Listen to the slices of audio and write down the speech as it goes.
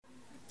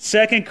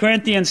2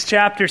 Corinthians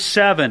chapter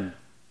 7.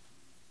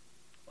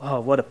 Oh,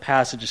 what a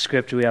passage of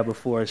Scripture we have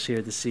before us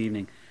here this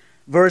evening.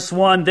 Verse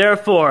 1,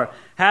 therefore,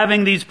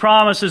 having these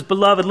promises,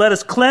 beloved, let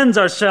us cleanse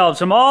ourselves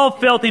from all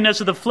filthiness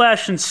of the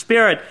flesh and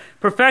spirit,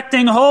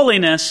 perfecting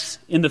holiness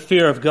in the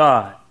fear of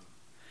God.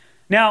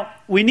 Now,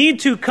 we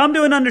need to come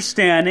to an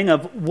understanding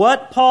of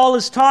what Paul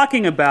is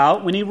talking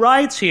about when he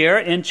writes here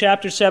in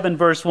chapter 7,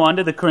 verse 1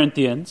 to the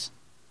Corinthians,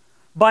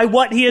 by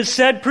what he has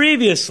said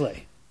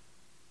previously.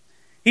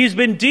 He's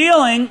been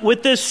dealing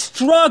with this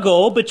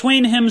struggle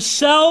between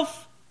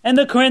himself and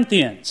the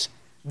Corinthians.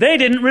 They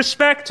didn't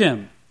respect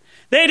him.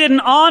 They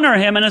didn't honor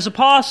him and his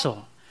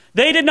apostle.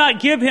 They did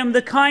not give him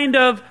the kind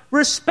of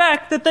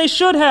respect that they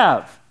should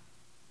have.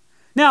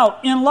 Now,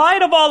 in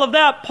light of all of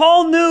that,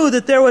 Paul knew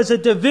that there was a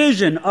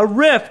division, a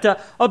rift,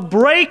 a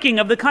breaking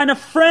of the kind of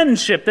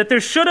friendship that there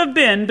should have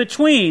been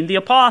between the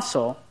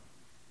apostle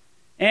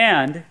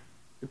and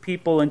the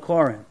people in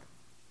Corinth.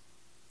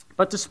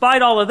 But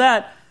despite all of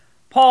that,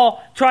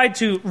 Paul tried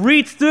to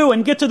reach through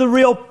and get to the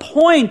real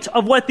point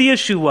of what the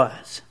issue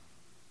was.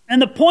 And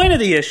the point of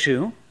the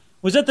issue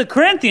was that the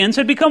Corinthians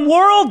had become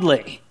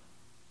worldly.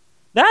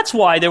 That's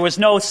why there was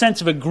no sense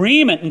of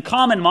agreement and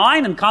common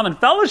mind and common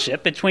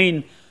fellowship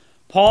between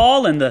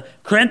Paul and the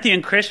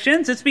Corinthian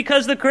Christians. It's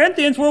because the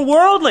Corinthians were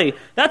worldly.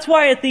 That's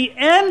why at the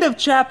end of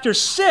chapter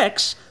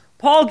 6,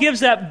 Paul gives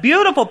that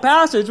beautiful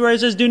passage where he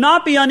says, do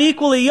not be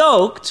unequally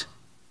yoked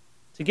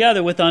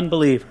together with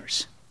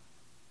unbelievers.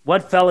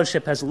 What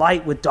fellowship has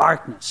light with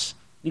darkness?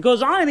 He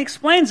goes on and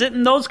explains it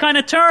in those kind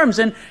of terms.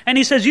 And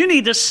he says, you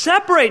need to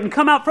separate and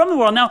come out from the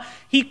world. Now,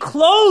 he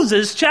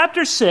closes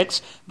chapter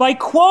 6 by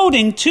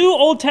quoting two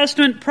Old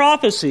Testament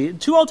prophets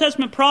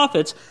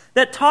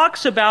that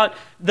talks about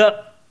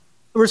the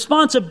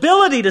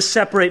responsibility to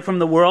separate from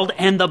the world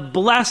and the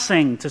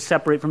blessing to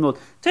separate from the world.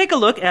 Take a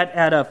look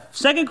at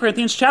 2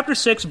 Corinthians chapter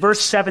 6, verse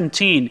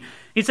 17.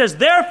 He says,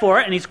 therefore,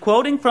 and he's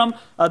quoting from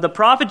the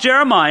prophet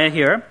Jeremiah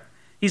here,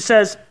 he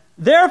says,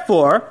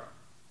 therefore,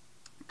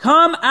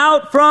 come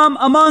out from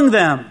among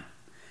them,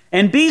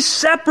 and be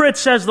separate,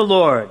 says the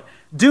Lord.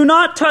 Do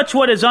not touch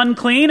what is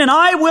unclean, and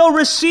I will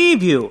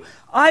receive you.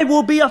 I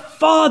will be a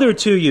father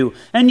to you,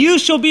 and you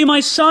shall be my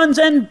sons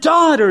and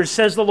daughters,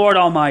 says the Lord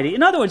Almighty.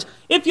 In other words,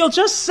 if you'll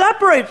just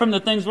separate from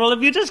the things of the world,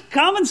 if you just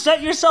come and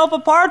set yourself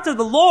apart to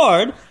the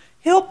Lord,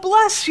 He'll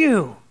bless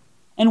you.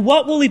 And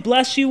what will He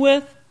bless you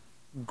with?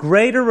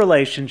 Greater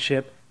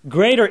relationship,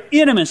 greater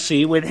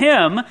intimacy with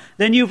Him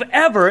than you've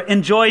ever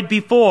enjoyed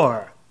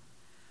before.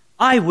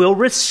 I will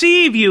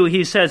receive you,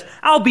 He says.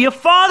 I'll be a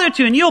father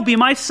to you, and you'll be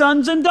my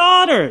sons and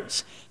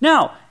daughters.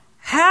 Now,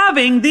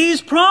 having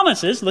these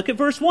promises, look at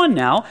verse 1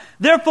 now.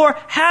 Therefore,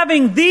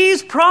 having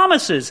these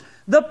promises,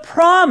 the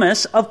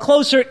promise of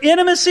closer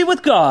intimacy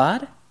with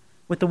God,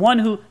 with the one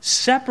who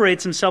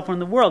separates himself from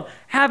the world,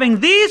 having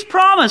these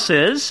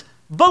promises,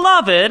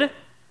 beloved,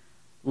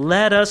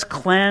 let us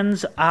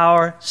cleanse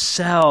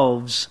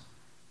ourselves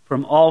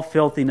from all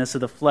filthiness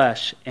of the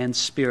flesh and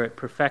spirit,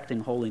 perfecting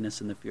holiness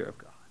in the fear of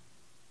God.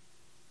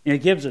 And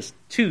it gives us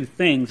two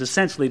things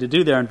essentially to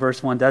do there in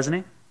verse 1, doesn't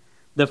he?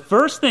 The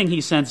first thing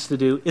he sends to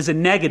do is a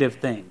negative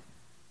thing.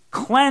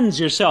 Cleanse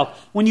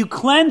yourself. When you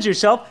cleanse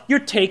yourself, you're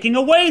taking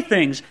away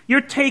things.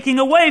 You're taking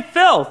away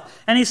filth.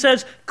 And he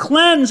says,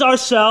 cleanse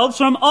ourselves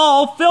from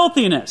all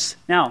filthiness.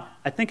 Now,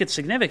 I think it's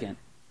significant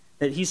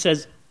that he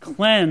says,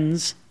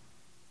 cleanse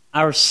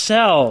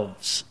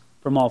ourselves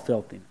from all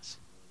filthiness.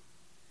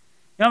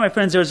 You know, my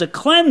friends, there's a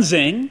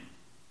cleansing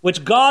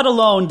which God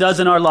alone does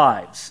in our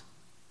lives.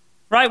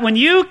 Right? When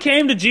you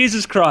came to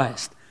Jesus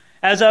Christ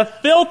as a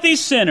filthy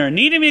sinner,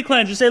 needing to be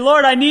cleansed, you say,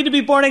 Lord, I need to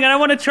be born again. I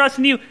want to trust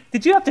in you.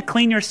 Did you have to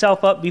clean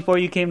yourself up before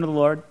you came to the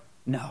Lord?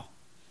 No.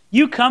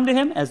 You come to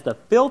Him as the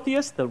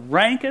filthiest, the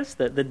rankest,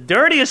 the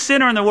dirtiest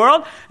sinner in the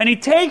world, and He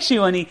takes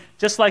you, and He,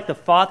 just like the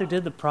Father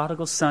did the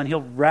prodigal son,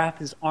 He'll wrap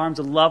His arms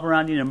of love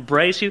around you and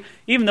embrace you,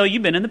 even though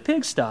you've been in the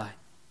pigsty.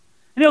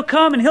 And He'll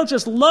come and He'll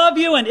just love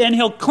you, and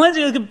He'll cleanse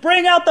you. He'll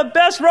bring out the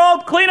best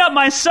robe, clean up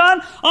my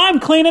son.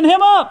 I'm cleaning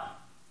him up.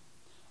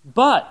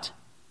 But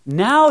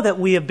now that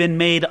we have been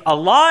made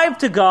alive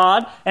to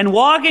God and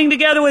walking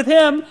together with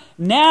Him,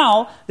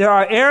 now there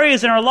are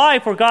areas in our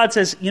life where God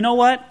says, you know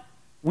what?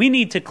 We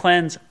need to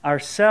cleanse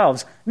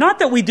ourselves. Not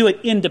that we do it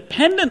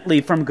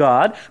independently from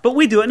God, but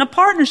we do it in a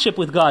partnership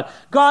with God.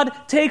 God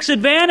takes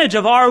advantage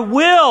of our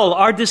will,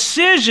 our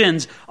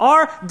decisions,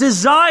 our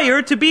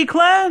desire to be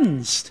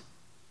cleansed.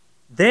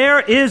 There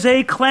is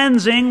a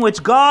cleansing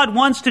which God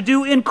wants to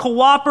do in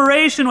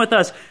cooperation with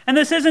us. And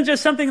this isn't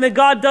just something that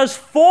God does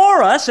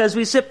for us as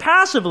we sit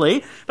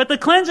passively, but the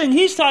cleansing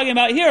He's talking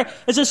about here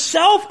is a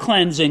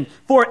self-cleansing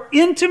for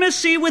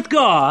intimacy with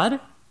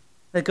God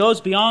that goes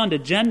beyond a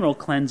general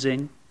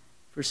cleansing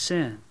for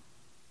sin.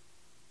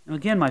 Now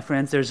again, my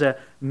friends, there's a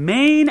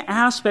main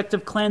aspect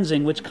of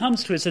cleansing which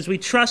comes to us as we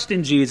trust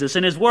in Jesus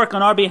and His work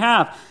on our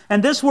behalf.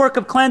 And this work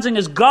of cleansing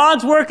is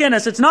God's work in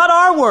us. It's not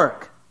our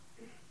work.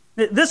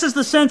 This is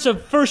the sense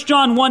of 1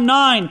 John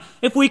 1:9.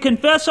 If we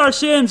confess our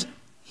sins,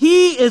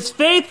 He is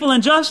faithful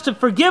and just to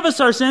forgive us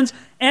our sins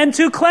and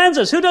to cleanse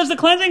us. Who does the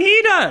cleansing?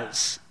 He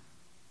does.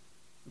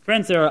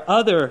 Friends, there are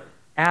other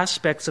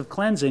aspects of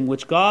cleansing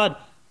which God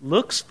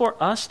looks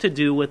for us to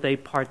do with a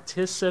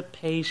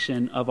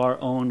participation of our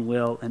own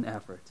will and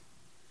effort.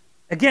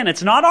 Again,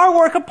 it's not our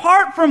work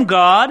apart from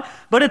God,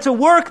 but it's a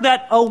work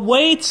that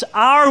awaits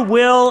our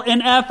will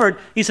and effort.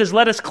 He says,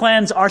 let us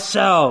cleanse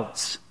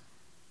ourselves.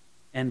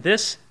 And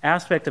this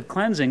aspect of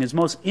cleansing is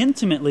most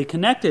intimately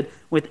connected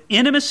with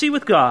intimacy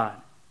with God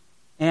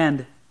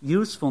and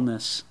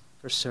usefulness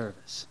for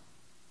service.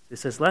 He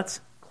says, let's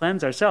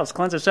cleanse ourselves.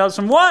 Cleanse ourselves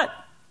from what?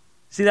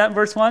 See that in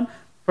verse 1?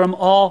 From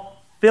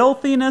all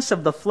filthiness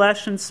of the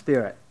flesh and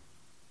spirit.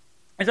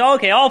 I said,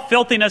 okay, all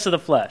filthiness of the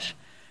flesh.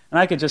 And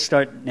I could just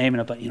start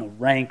naming up,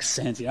 rank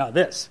sins.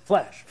 This,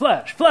 flesh.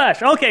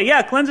 Okay,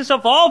 yeah, cleanse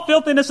yourself from all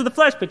filthiness of the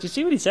flesh. But you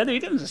see what he said there? He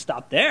didn't just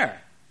stop there.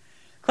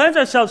 Cleanse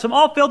ourselves from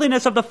all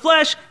filthiness of the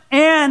flesh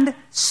and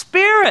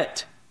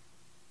spirit.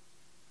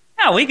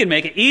 Now, we can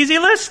make an easy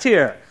list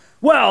here.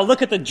 Well,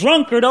 look at the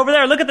drunkard over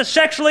there. Look at the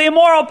sexually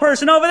immoral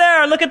person over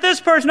there. Look at this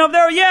person over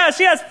there.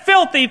 Yes,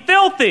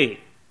 filthy.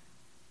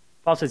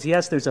 Paul says,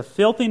 yes, there's a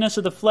filthiness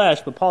of the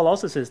flesh, but Paul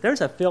also says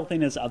there's a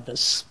filthiness of the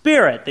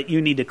spirit that you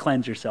need to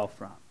cleanse yourself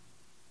from.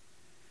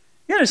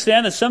 You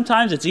understand that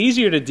sometimes it's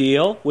easier to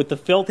deal with the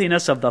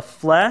filthiness of the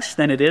flesh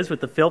than it is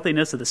with the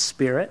filthiness of the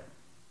spirit?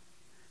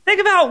 Think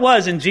of how it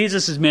was in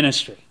Jesus'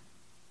 ministry.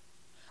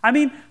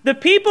 The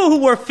people who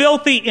were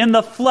filthy in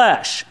the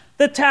flesh,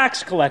 the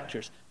tax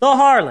collectors, the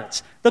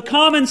harlots, the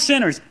common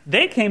sinners,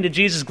 they came to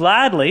Jesus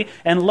gladly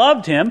and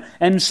loved him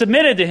and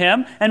submitted to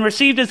him and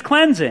received his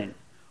cleansing.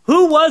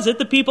 Who was it,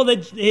 the people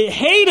that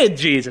hated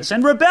Jesus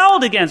and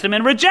rebelled against him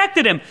and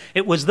rejected him?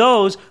 It was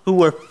those who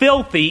were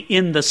filthy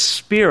in the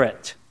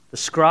spirit, the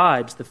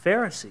scribes, the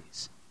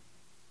Pharisees.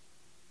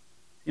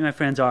 See, my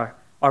friends, our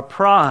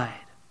pride,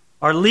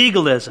 our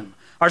legalism,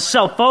 our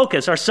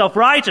self-focus, our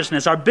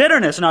self-righteousness, our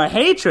bitterness, and our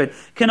hatred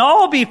can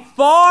all be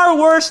far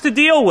worse to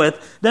deal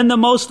with than the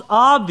most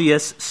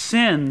obvious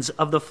sins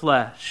of the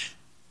flesh.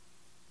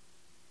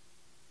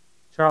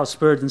 Charles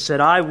Spurgeon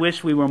said, I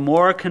wish we were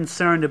more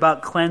concerned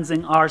about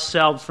cleansing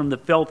ourselves from the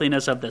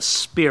filthiness of the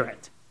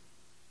spirit.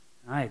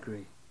 I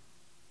agree.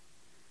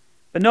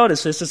 But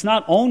notice this is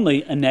not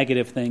only a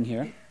negative thing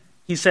here.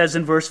 He says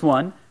in verse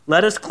 1,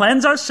 let us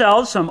cleanse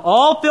ourselves from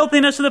all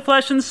filthiness of the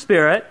flesh and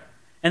spirit.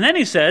 And then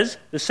he says,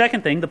 the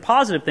second thing, the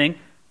positive thing,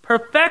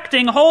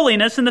 perfecting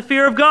holiness in the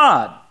fear of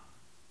God.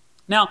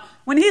 Now,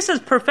 when he says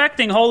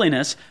perfecting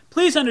holiness,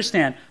 please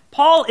understand,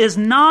 Paul is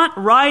not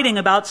writing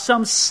about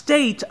some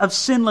state of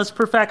sinless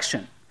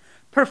perfection.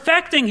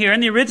 Perfecting here in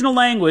the original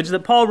language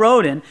that Paul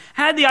wrote in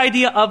had the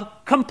idea of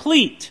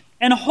complete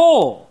and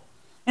whole.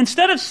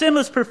 Instead of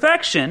sinless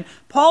perfection,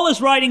 Paul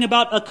is writing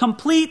about a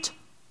complete,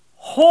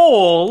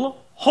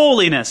 whole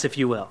holiness, if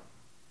you will.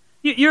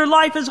 Your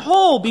life is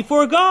whole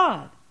before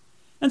God.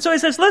 And so he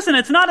says, listen,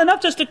 it's not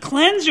enough just to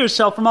cleanse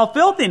yourself from all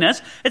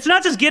filthiness. It's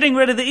not just getting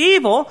rid of the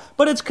evil,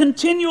 but it's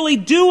continually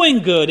doing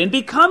good and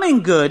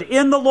becoming good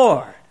in the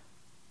Lord.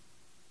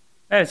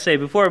 I would say,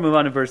 before I move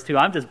on to verse 2,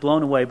 I'm just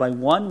blown away by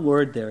one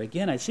word there.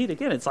 Again, I see it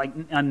again. It's like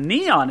a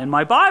neon in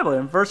my Bible.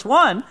 In verse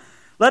 1,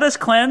 let us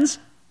cleanse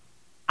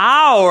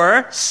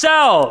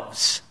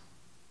ourselves.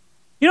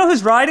 You know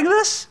who's writing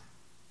this?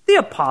 The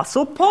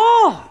Apostle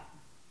Paul.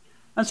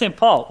 I'm saying,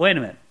 Paul, wait a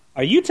minute.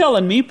 Are you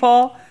telling me,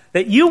 Paul,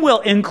 that you will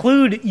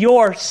include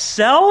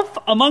yourself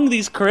among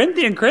these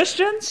Corinthian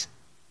Christians?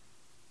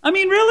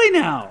 Really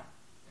now.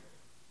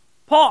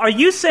 Paul, are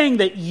you saying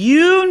that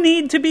you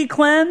need to be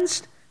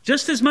cleansed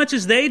just as much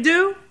as they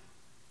do?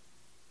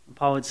 And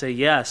Paul would say,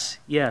 yes,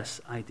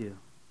 I do.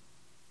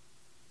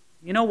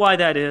 You know why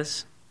that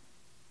is?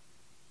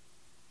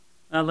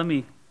 Let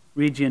me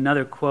read you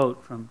another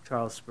quote from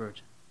Charles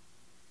Spurgeon.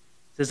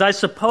 It says, I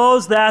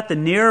suppose that the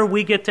nearer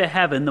we get to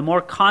heaven, the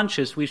more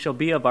conscious we shall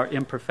be of our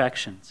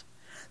imperfections.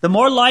 The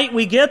more light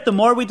we get, the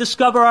more we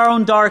discover our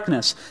own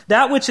darkness.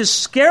 That which is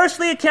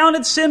scarcely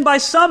accounted sin by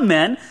some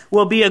men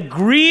will be a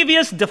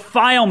grievous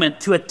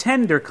defilement to a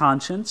tender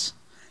conscience.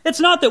 It's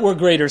not that we're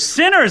greater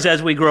sinners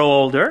as we grow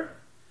older,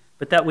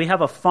 but that we have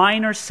a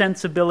finer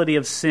sensibility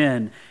of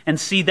sin and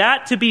see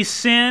that to be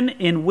sin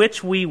in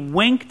which we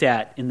winked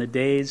at in the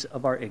days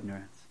of our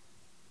ignorance.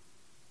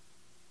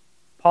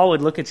 Paul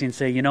would look at you and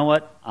say, you know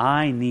what?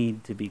 I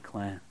need to be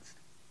cleansed.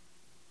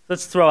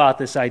 Let's throw out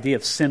this idea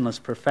of sinless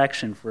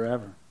perfection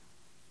forever.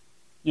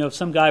 If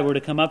some guy were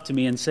to come up to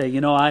me and say,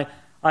 I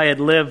had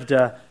lived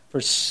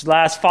for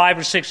last 5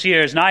 or 6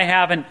 years, and I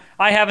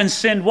haven't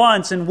sinned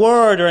once in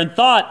word or in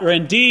thought or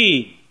in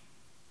deed.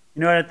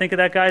 You know what I'd think of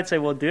that guy? I'd say,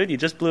 well, dude, you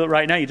just blew it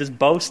right now. You just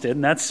boasted,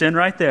 and that's sin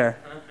right there.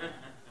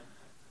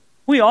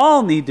 We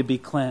all need to be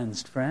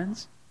cleansed,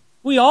 friends.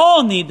 We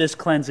all need this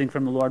cleansing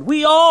from the Lord.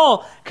 We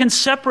all can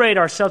separate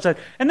ourselves.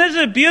 And this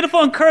is a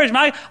beautiful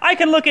encouragement. I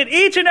can look at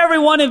each and every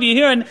one of you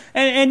here,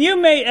 and you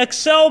may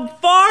excel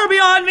far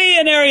beyond me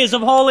in areas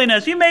of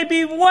holiness. You may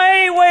be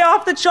way, way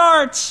off the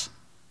charts.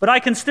 But I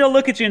can still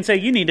look at you and say,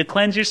 you need to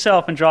cleanse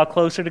yourself and draw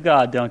closer to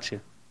God, don't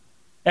you?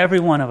 Every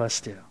one of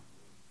us do.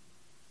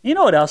 You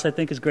know what else I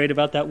think is great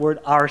about that word,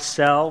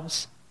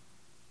 ourselves?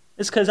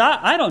 It's because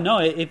I don't know.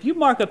 If you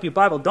mark up your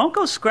Bible, don't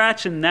go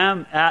scratching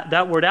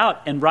that word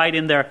out and write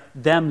in there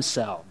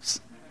themselves.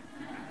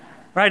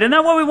 Right? Isn't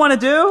that what we want to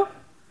do?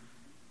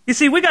 You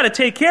see, we got to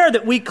take care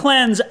that we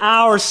cleanse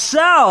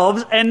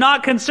ourselves and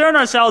not concern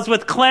ourselves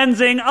with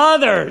cleansing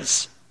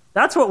others.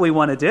 That's what we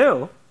want to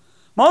do.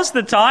 Most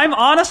of the time,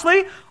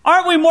 honestly,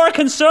 aren't we more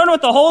concerned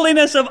with the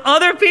holiness of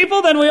other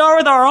people than we are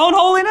with our own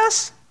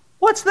holiness?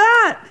 What's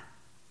that?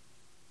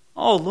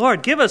 Oh,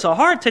 Lord, give us a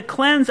heart to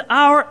cleanse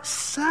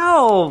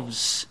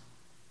ourselves.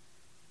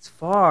 It's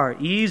far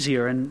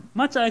easier and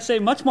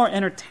much more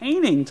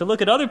entertaining to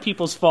look at other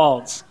people's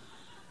faults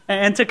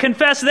and to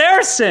confess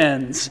their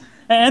sins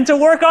and to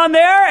work on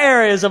their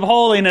areas of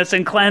holiness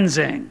and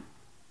cleansing.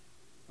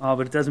 Oh,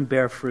 but it doesn't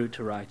bear fruit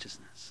to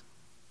righteousness.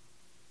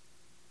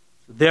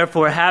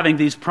 Therefore, having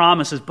these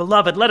promises,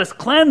 beloved, let us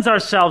cleanse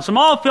ourselves from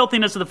all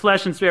filthiness of the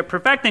flesh and spirit,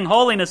 perfecting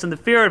holiness in the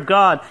fear of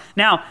God.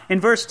 Now, in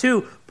verse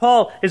 2,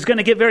 Paul is going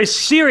to get very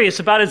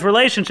serious about his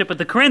relationship with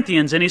the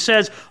Corinthians, and he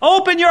says,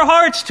 open your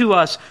hearts to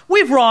us.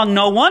 We've wronged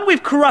no one.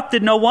 We've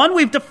corrupted no one.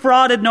 We've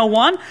defrauded no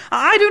one.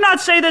 I do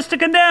not say this to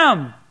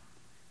condemn.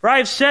 For I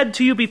have said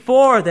to you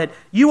before that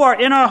you are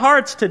in our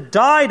hearts to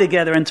die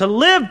together and to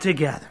live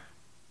together.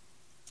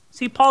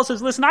 See, Paul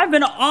says, listen, I've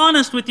been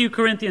honest with you,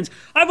 Corinthians.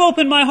 I've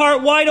opened my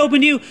heart wide open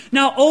to you.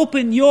 Now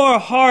open your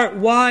heart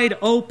wide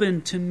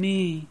open to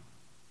me.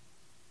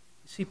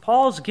 See,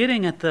 Paul's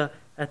getting at the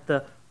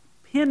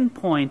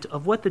pinpoint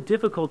of what the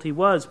difficulty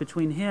was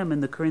between him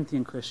and the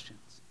Corinthian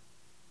Christians.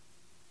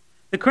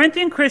 The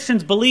Corinthian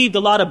Christians believed a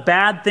lot of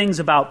bad things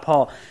about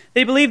Paul.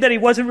 They believed that he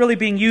wasn't really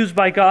being used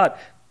by God.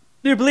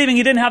 They were believing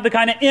he didn't have the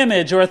kind of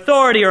image or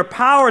authority or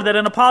power that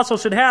an apostle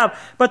should have.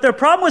 But their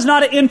problem was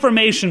not an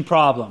information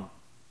problem.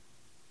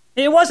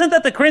 It wasn't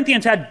that the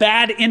Corinthians had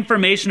bad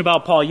information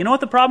about Paul. You know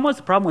what the problem was?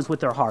 The problem was with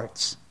their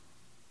hearts.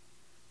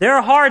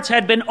 Their hearts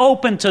had been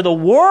open to the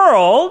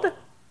world,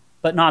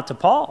 but not to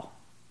Paul.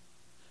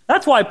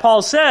 That's why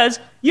Paul says,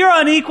 you're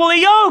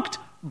unequally yoked.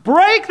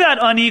 Break that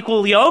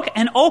unequal yoke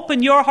and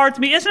open your heart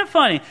to me. Isn't it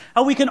funny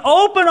how we can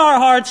open our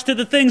hearts to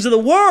the things of the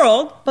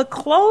world, but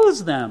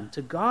close them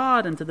to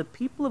God and to the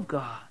people of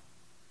God?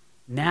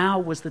 Now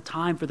was the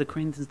time for the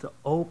Corinthians to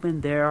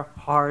open their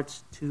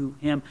hearts to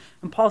him.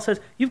 And Paul says,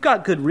 you've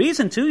got good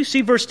reason to. You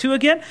see verse 2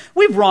 again?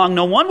 We've wronged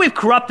no one. We've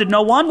corrupted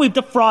no one. We've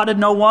defrauded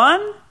no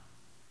one.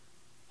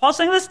 Paul's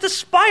saying this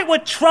despite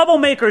what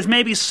troublemakers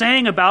may be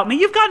saying about me.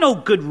 You've got no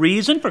good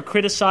reason for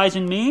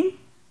criticizing me.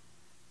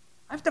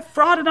 I've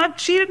defrauded, I've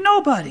cheated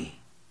nobody.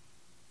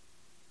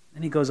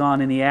 Then he goes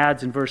on and he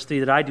adds in verse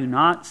 3 that I do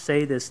not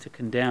say this to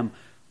condemn.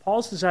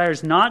 Paul's desire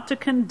is not to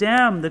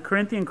condemn the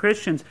Corinthian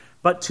Christians,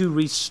 but to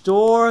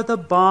restore the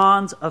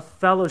bonds of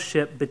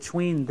fellowship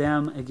between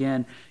them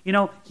again. You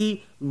know,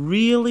 he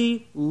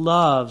really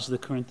loves the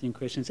Corinthian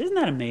Christians. Isn't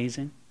that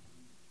amazing?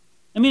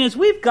 I mean, as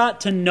we've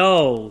got to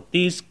know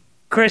these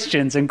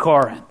Christians in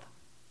Corinth,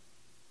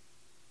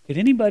 could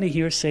anybody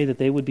here say that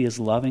they would be as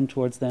loving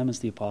towards them as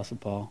the Apostle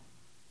Paul?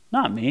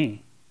 Not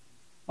me.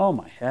 Oh,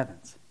 my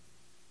heavens.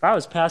 If I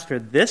was pastor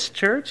of this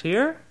church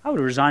here, I would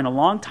have resigned a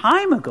long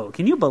time ago.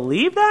 Can you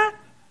believe that?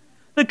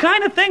 The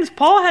kind of things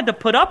Paul had to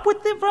put up with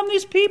from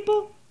these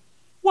people?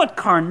 What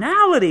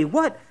carnality,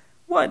 what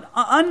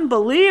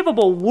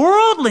unbelievable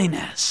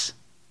worldliness.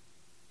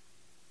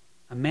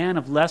 A man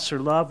of lesser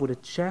love would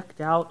have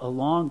checked out a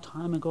long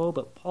time ago,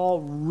 but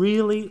Paul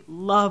really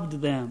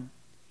loved them.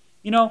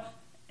 You know,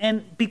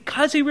 and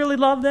because he really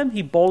loved them,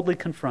 he boldly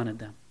confronted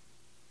them.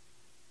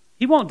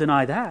 He won't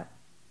deny that.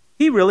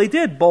 He really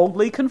did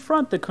boldly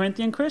confront the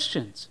Corinthian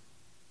Christians.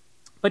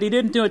 But he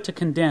didn't do it to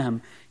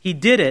condemn. He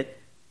did it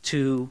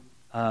to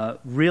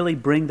really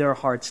bring their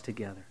hearts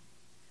together.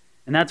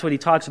 And that's what he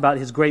talks about,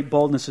 his great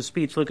boldness of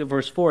speech. Look at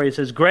verse 4. He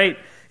says, great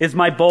is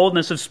my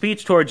boldness of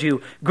speech towards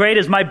you. Great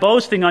is my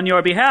boasting on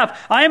your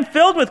behalf. I am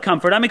filled with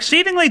comfort. I'm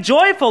exceedingly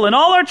joyful in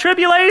all our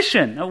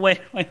tribulation. Oh,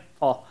 wait,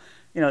 Paul.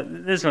 You know,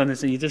 this one,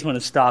 you just want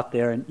to stop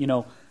there and,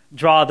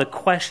 draw the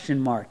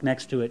question mark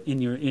next to it in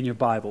your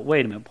Bible.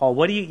 Wait a minute, Paul.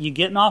 What are you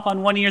getting off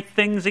on one of your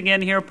things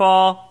again here,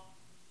 Paul?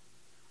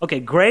 Okay,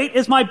 great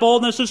is my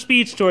boldness of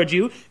speech towards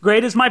you.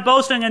 Great is my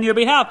boasting on your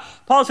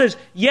behalf. Paul says,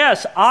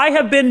 yes, I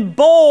have been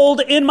bold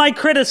in my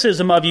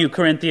criticism of you,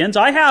 Corinthians.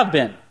 I have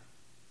been.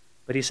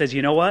 But he says,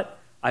 you know what?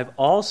 I've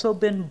also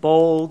been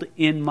bold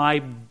in my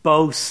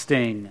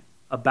boasting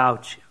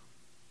about you.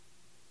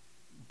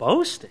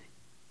 Boasting?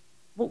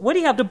 What do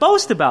you have to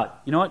boast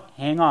about? You know what?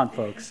 Hang on,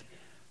 folks.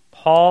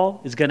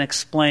 Paul is going to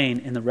explain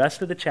in the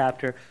rest of the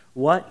chapter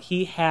what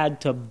he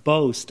had to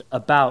boast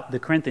about the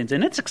Corinthians.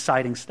 And it's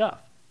exciting stuff.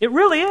 It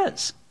really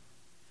is.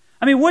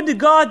 I mean, would to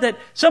God that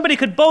somebody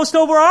could boast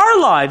over our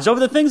lives, over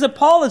the things that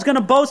Paul is going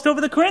to boast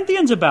over the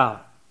Corinthians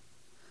about.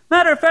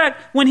 Matter of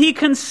fact, when he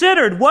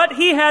considered what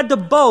he had to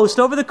boast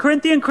over the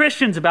Corinthian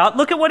Christians about,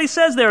 look at what he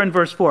says there in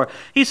verse 4.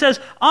 He says,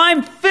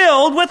 I'm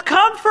filled with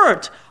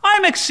comfort.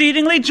 I'm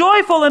exceedingly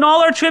joyful in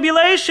all our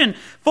tribulation.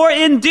 For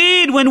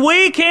indeed, when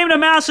we came to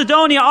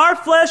Macedonia, our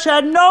flesh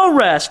had no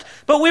rest,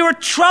 but we were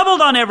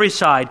troubled on every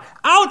side.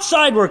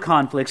 Outside were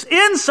conflicts,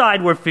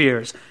 inside were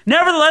fears.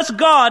 Nevertheless,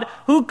 God,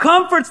 who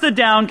comforts the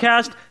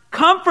downcast,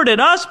 comforted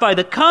us by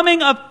the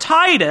coming of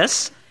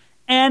Titus,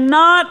 and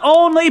not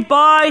only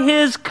by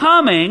his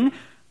coming,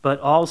 but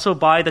also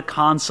by the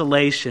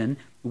consolation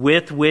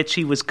with which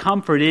he was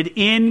comforted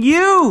in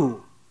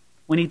you,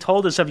 when he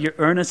told us of your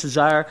earnest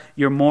desire,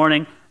 your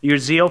mourning, your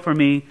zeal for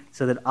me,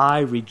 so that I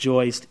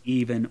rejoiced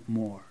even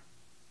more.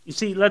 You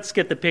see, let's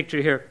get the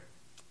picture here.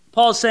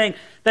 Paul's saying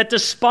that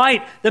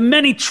despite the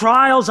many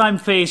trials I'm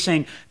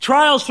facing,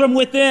 trials from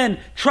within,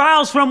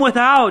 trials from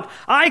without,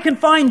 I can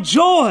find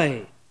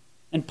joy.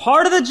 And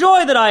part of the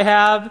joy that I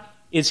have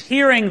is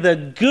hearing the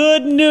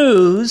good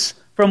news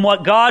from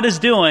what God is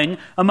doing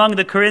among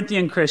the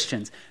Corinthian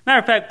Christians. Matter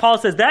of fact, Paul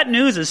says that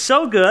news is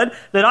so good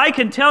that I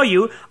can tell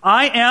you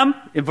I am,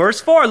 in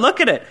verse 4, look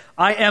at it,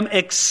 I am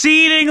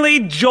exceedingly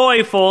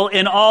joyful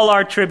in all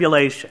our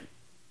tribulation.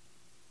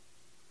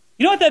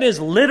 You know what that is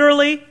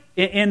literally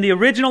in the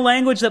original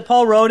language that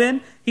Paul wrote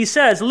in? He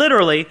says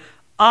literally,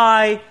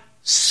 I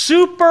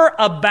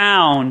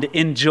superabound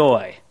in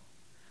joy.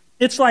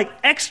 It's like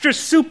extra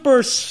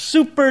super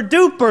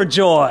duper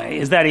joy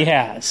is that he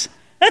has.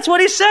 That's what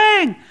he's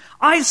saying.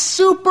 I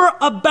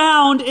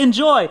superabound in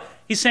joy.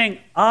 He's saying,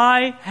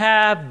 I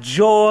have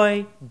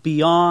joy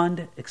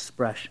beyond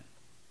expression.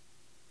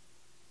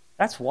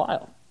 That's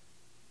wild.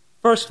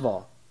 First of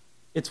all,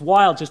 it's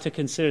wild just to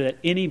consider that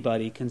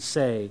anybody can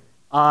say,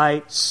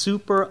 I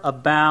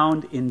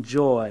superabound in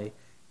joy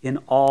in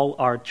all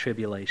our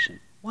tribulation.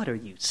 What, are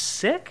you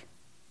sick?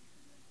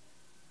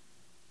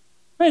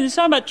 Right, he's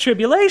talking about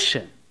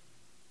tribulation.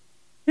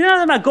 You know,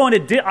 I'm not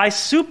going to... I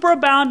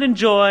superabound in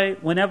joy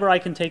whenever I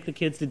can take the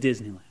kids to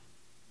Disneyland.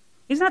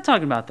 He's not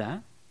talking about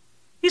that.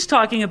 He's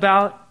talking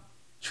about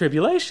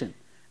tribulation.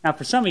 Now,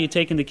 for some of you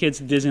taking the kids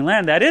to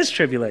Disneyland, that is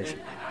tribulation.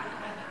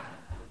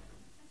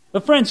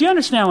 But friends, you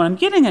understand what I'm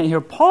getting at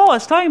here. Paul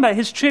is talking about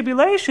his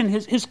tribulation,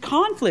 his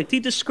conflict. He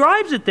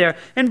describes it there.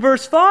 In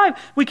verse 5,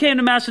 we came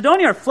to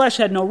Macedonia, our flesh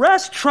had no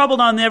rest,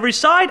 troubled on every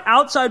side,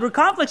 outside were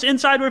conflicts,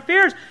 inside were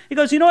fears. He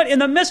goes, you know what, in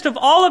the midst of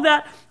all of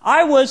that,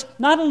 I was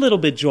not a little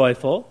bit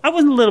joyful. I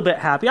wasn't a little bit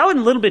happy. I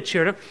wasn't a little bit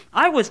cheered up.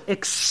 I was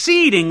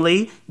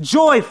exceedingly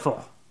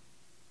joyful.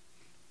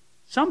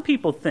 Some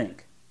people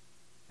think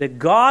that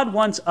God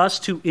wants us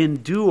to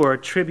endure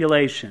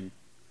tribulation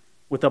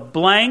with a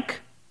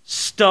blank,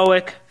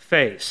 stoic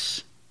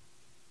face.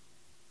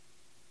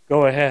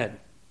 Go ahead.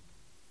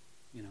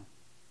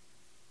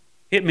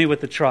 Hit me with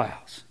the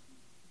trials.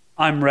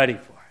 I'm ready for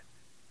it.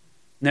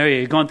 And there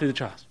you're going through the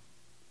trials.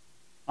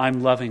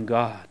 I'm loving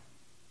God.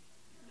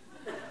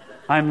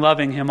 I'm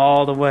loving Him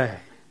all the way.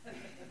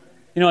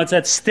 It's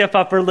that stiff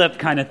upper lip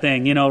kind of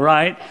thing,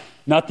 right?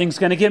 Nothing's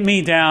going to get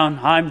me down.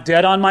 I'm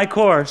dead on my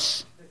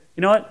course.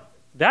 You know what?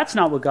 That's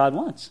not what God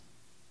wants.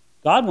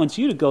 God wants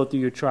you to go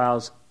through your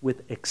trials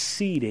with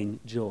exceeding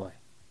joy.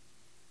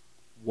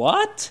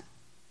 What?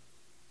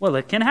 Well,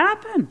 it can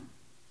happen.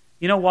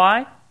 You know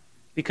why?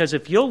 Because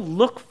if you'll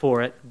look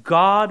for it,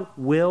 God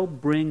will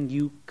bring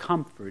you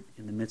comfort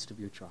in the midst of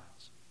your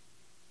trials.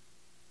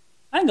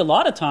 I think a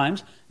lot of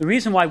times, the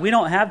reason why we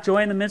don't have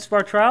joy in the midst of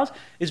our trials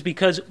is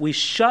because we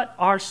shut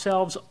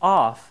ourselves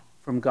off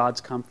from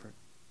God's comfort.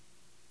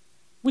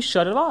 We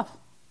shut it off.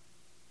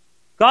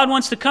 God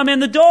wants to come in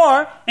the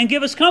door and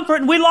give us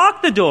comfort, and we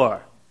lock the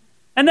door.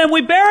 And then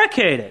we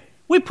barricade it.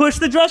 We push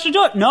the dresser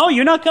door. No,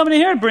 you're not coming in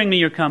here to bring me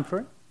your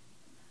comfort.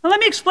 Now let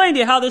me explain to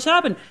you how this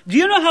happened. Do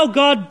you know how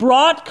God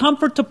brought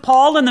comfort to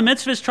Paul in the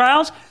midst of his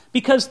trials?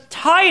 Because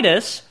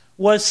Titus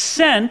was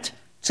sent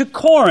to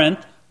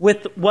Corinth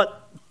with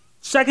what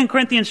 2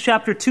 Corinthians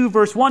chapter 2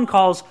 verse 1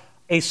 calls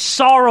a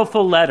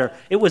sorrowful letter.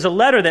 It was a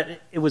letter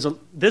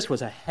this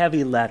was a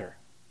heavy letter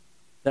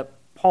that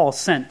Paul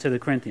sent to the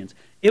Corinthians.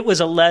 It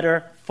was a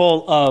letter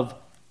full of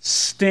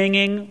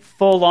stinging,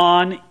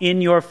 full-on,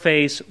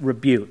 in-your-face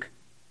rebuke.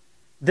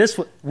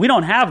 We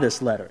don't have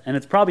this letter, and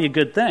it's probably a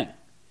good thing.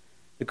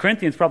 The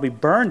Corinthians probably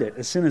burned it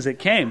as soon as it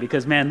came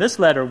because, man, this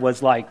letter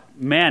was like,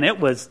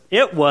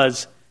 it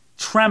was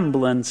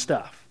trembling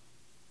stuff.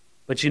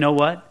 But you know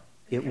what?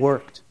 It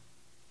worked.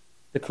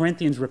 The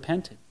Corinthians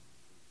repented.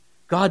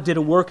 God did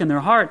a work in their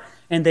heart,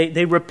 and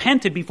they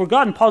repented before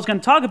God. And Paul's going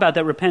to talk about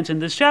that repentance in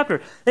this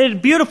chapter. They did a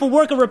beautiful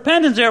work of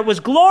repentance there. It was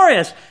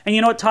glorious. And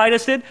you know what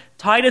Titus did?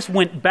 Titus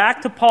went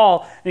back to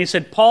Paul, and he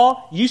said,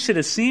 Paul, you should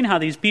have seen how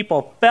these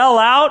people fell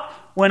out.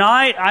 When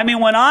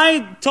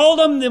I told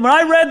them, when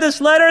I read this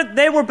letter,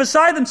 they were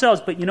beside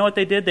themselves. But you know what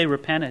they did? They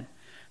repented.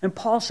 And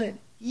Paul said,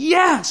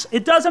 yes,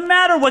 it doesn't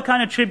matter what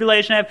kind of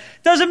tribulation I have.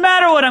 It doesn't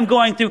matter what I'm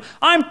going through.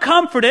 I'm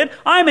comforted.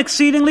 I'm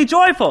exceedingly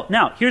joyful.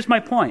 Now, here's my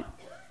point.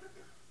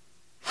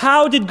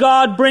 How did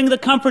God bring the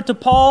comfort to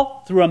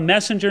Paul? Through a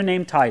messenger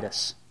named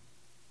Titus.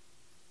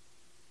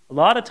 A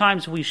lot of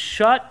times we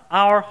shut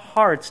our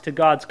hearts to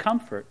God's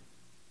comfort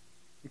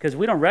because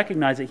we don't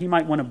recognize that He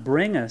might want to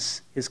bring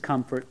us His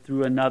comfort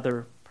through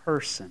another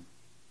person.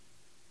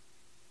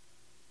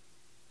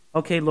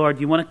 Okay, Lord,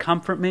 you want to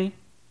comfort me?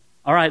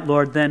 All right,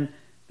 Lord, then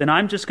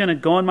I'm just going to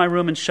go in my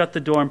room and shut the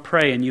door and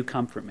pray and you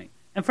comfort me.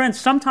 And friends,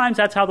 sometimes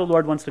that's how the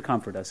Lord wants to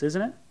comfort us,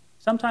 isn't it?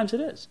 Sometimes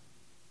it is.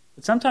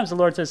 But sometimes the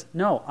Lord says,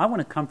 no, I want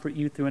to comfort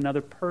you through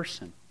another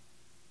person.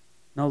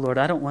 No, Lord,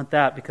 I don't want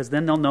that because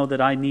then they'll know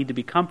that I need to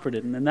be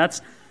comforted. And then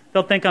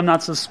they'll think I'm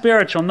not so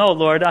spiritual. No,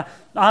 Lord,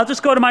 I'll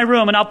just go to my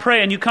room and I'll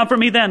pray and you comfort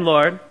me then,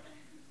 Lord.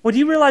 Well, do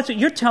you realize that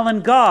you're telling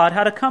God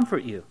how to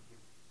comfort you?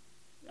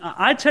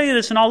 I tell you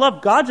this in all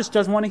love, God just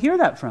doesn't want to hear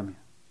that from you.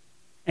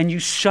 And you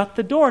shut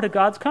the door to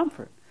God's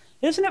comfort.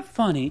 Isn't it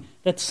funny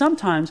that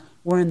sometimes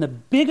we're in the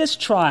biggest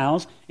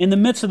trials, in the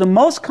midst of the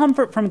most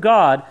comfort from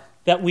God,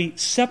 that we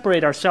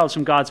separate ourselves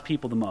from God's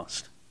people the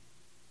most?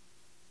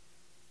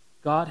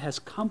 God has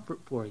comfort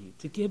for you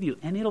to give you,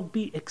 and it'll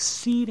be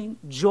exceeding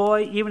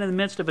joy even in the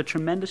midst of a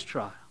tremendous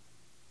trial.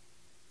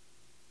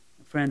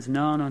 Friends,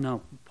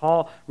 no.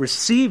 Paul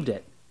received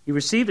it. He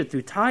received it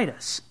through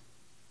Titus.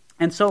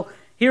 And so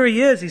here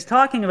he is. He's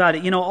talking about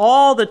it.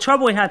 All the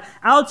trouble we had.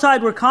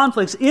 Outside were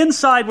conflicts.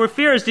 Inside were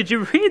fears. Did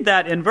you read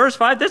that in verse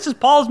 5? This is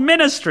Paul's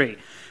ministry.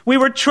 We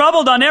were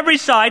troubled on every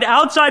side.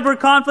 Outside were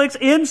conflicts.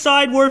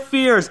 Inside were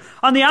fears.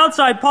 On the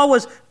outside, Paul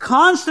was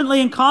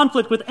constantly in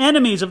conflict with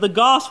enemies of the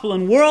gospel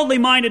and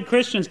worldly-minded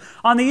Christians.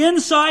 On the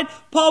inside,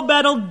 Paul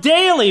battled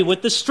daily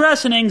with the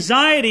stress and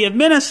anxiety of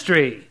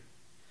ministry.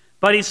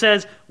 But he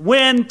says,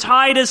 when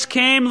Titus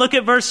came, look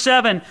at verse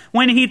 7,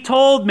 when he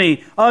told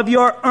me of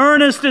your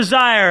earnest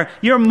desire,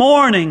 your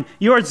mourning,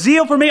 your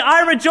zeal for me,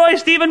 I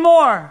rejoiced even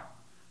more.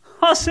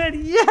 Paul said,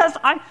 yes,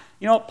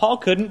 Paul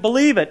couldn't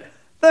believe it.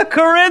 The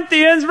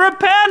Corinthians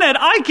repented.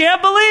 I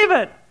can't believe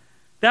it.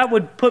 That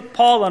would put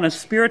Paul on a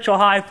spiritual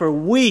high for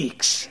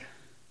weeks,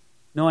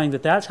 knowing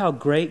that that's how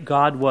great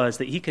God was,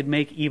 that He could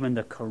make even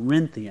the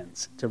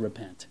Corinthians to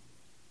repent.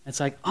 It's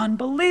like,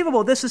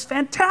 unbelievable. This is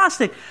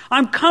fantastic.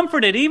 I'm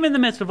comforted, even in the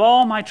midst of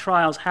all my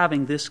trials,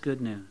 having this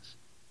good news.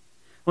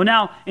 Well,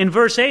 now, in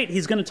verse 8,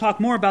 he's going to talk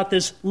more about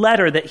this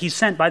letter that he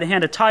sent by the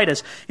hand of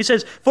Titus. He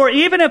says, for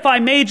even if I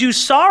made you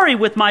sorry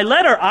with my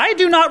letter, I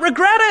do not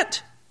regret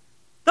it.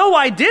 Though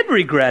I did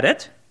regret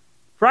it,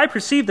 for I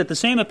perceive that the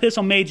same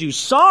epistle made you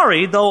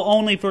sorry, though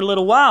only for a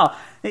little while.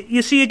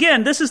 You see,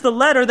 again, this is the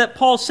letter that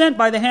Paul sent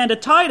by the hand of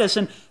Titus.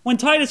 And when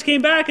Titus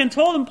came back and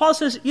told him, Paul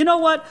says, you know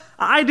what?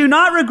 I do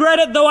not regret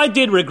it, though I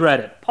did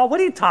regret it. Paul, what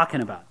are you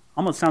talking about?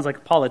 Almost sounds like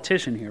a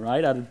politician here,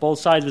 right? Out of both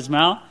sides of his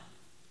mouth.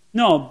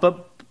 No,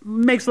 but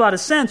makes a lot of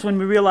sense when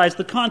we realize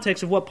the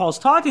context of what Paul's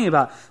talking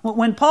about.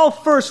 When Paul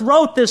first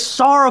wrote this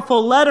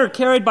sorrowful letter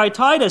carried by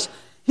Titus,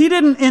 he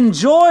didn't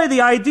enjoy the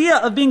idea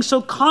of being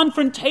so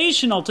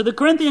confrontational to the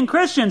Corinthian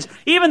Christians,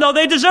 even though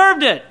they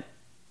deserved it.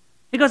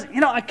 He goes,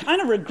 I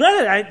kind of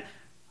regret it.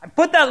 I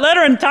put that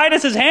letter in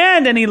Titus's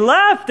hand and he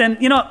left and,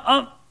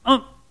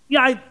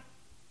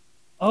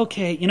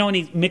 okay, and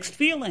he mixed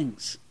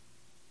feelings.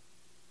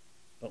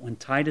 But when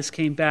Titus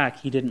came back,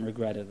 he didn't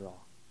regret it at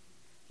all.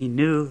 He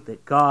knew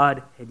that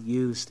God had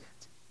used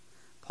it.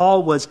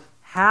 Paul was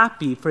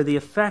happy for the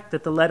effect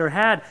that the letter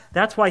had.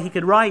 That's why he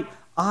could write,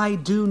 I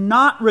do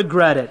not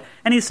regret it.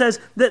 And he says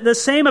that the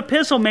same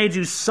epistle made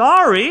you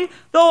sorry,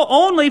 though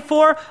only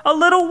for a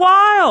little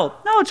while.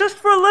 No, just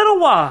for a little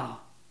while.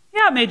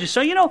 Yeah, it made you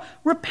so.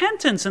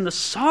 Repentance and the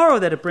sorrow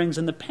that it brings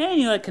and the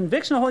pain, that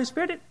conviction of the Holy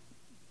Spirit,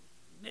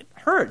 it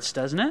hurts,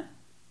 doesn't it?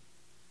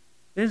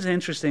 This is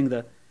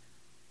interesting.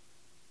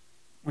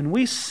 When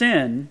we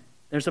sin,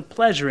 there's a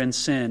pleasure in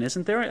sin,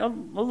 isn't there? A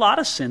lot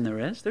of sin there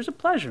is. There's a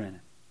pleasure in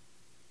it.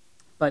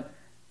 But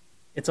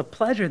it's a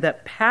pleasure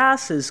that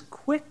passes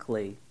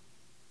quickly,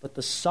 but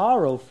the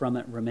sorrow from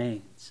it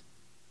remains.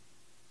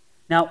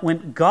 Now,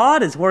 when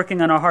God is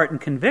working on our heart in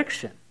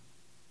conviction,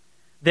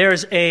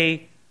 there's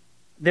a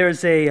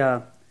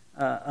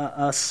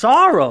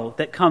sorrow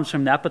that comes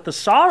from that, but the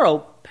sorrow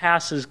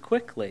passes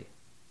quickly,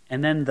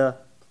 and then the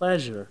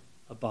pleasure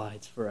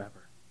abides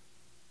forever.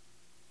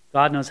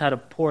 God knows how to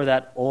pour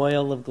that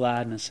oil of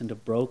gladness into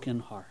broken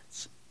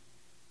hearts.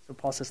 So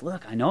Paul says,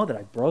 look, I know that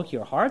I broke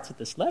your hearts with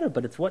this letter,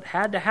 but it's what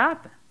had to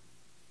happen.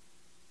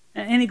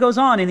 And he goes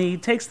on, and he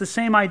takes the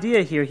same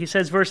idea here. He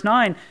says, verse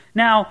 9,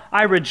 now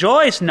I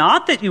rejoice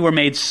not that you were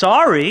made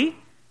sorry,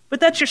 but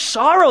that your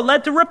sorrow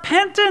led to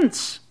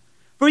repentance.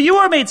 For you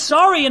are made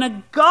sorry in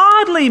a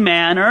godly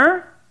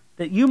manner,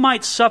 that you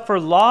might suffer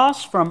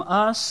loss from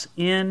us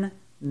in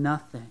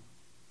nothing.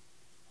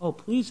 Oh,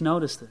 please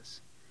notice this.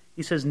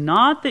 He says,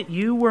 not that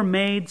you were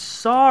made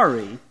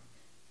sorry,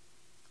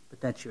 but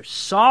that your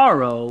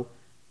sorrow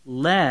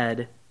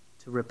led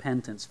to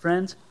repentance.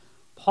 Friends,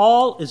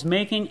 Paul is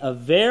making a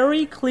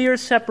very clear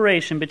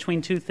separation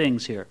between two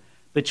things here.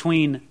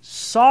 Between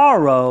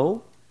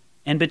sorrow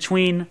and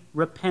between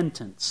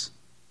repentance.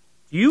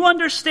 Do you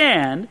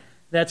understand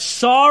that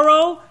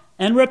sorrow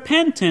and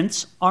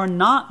repentance are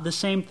not the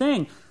same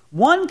thing?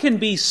 One can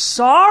be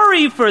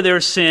sorry for their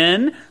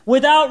sin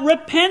without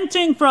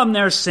repenting from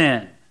their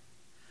sin.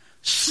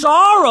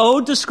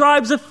 Sorrow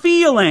describes a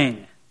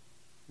feeling.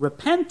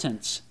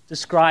 Repentance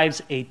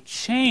describes a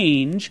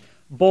change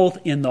both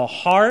in the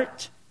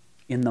heart,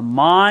 in the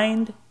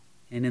mind,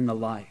 and in the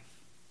life.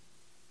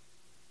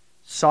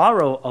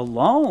 Sorrow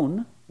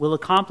alone will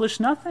accomplish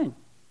nothing.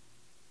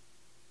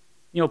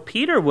 You know,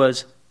 Peter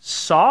was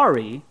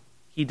sorry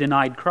he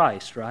denied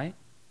Christ, right?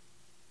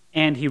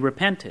 And he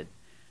repented.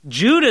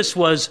 Judas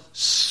was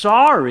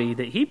sorry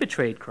that he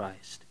betrayed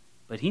Christ,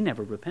 but he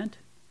never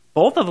repented.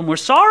 Both of them were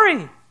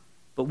sorry,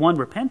 but one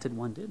repented,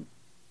 one didn't.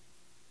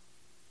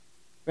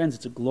 Friends,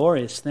 it's a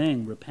glorious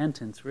thing,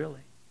 repentance,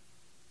 really.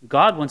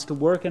 God wants to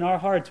work in our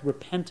hearts,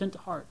 repentant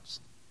hearts.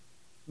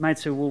 You might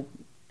say, well,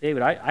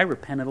 David, I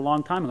repented a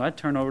long time ago. I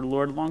turned over to the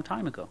Lord a long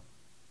time ago.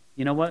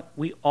 You know what?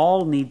 We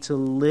all need to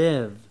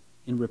live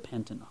in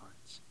repentant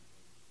hearts.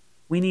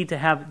 We need to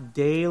have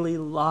daily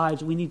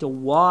lives. We need to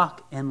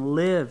walk and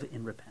live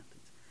in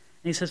repentance.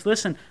 And he says,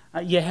 listen,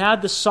 you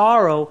had the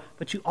sorrow,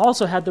 but you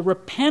also had the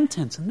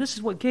repentance. And this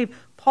is what gave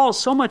Paul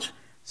so much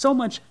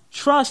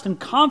trust and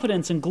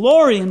confidence and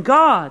glory in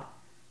God,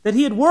 that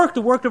he had worked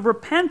a work of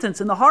repentance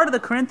in the heart of the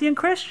Corinthian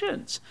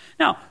Christians.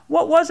 Now,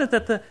 what was it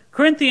that the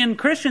Corinthian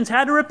Christians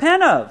had to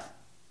repent of?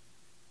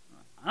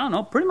 I don't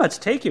know, pretty much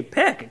take your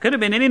pick. It could have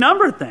been any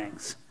number of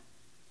things.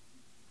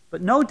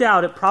 But no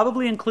doubt it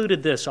probably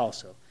included this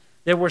also.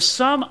 There were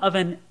some of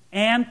an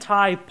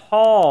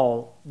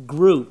anti-Paul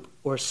group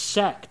or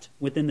sect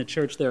within the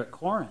church there at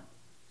Corinth.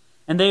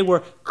 And they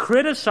were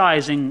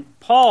criticizing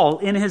Paul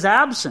in his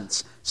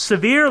absence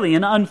severely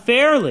and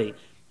unfairly.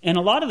 And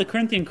a lot of the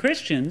Corinthian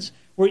Christians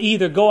were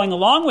either going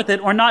along with it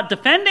or not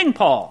defending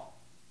Paul.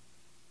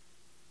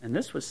 And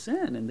this was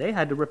sin, and they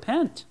had to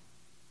repent.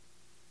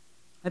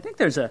 I think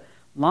there's a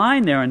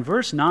line there in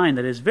verse 9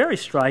 that is very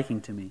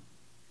striking to me.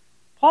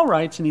 Paul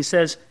writes, and he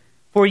says,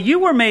 "For you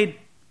were made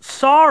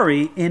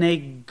sorry in a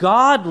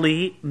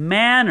godly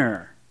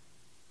manner,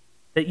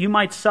 that you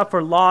might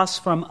suffer loss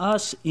from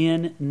us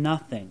in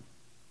nothing."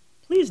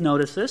 Please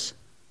notice this.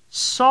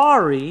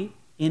 Sorry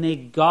in a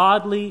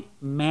godly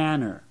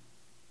manner.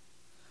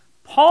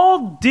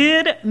 Paul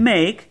did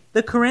make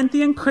the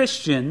Corinthian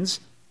Christians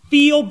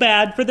feel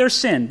bad for their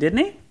sin, didn't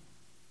he?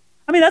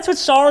 I mean, that's what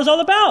sorrow is all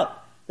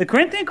about. The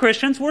Corinthian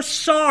Christians were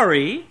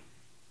sorry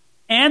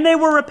and they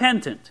were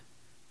repentant.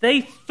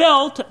 They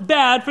felt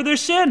bad for their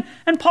sin,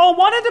 and Paul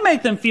wanted to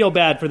make them feel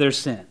bad for their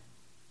sin.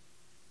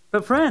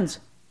 But friends,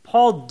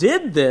 Paul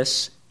did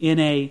this in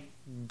a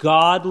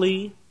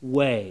godly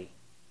way.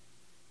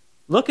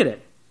 Look at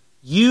it.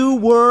 You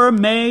were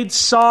made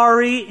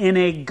sorry in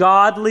a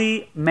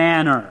godly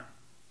manner.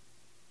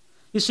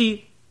 You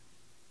see,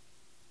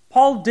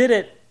 Paul did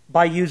it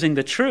by using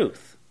the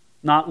truth,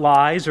 not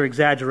lies or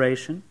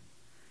exaggeration.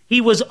 He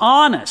was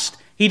honest.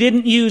 He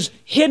didn't use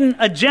hidden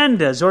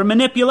agendas or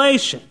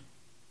manipulation.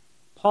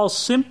 Paul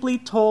simply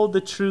told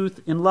the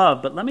truth in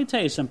love. But let me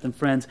tell you something,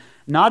 friends.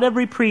 Not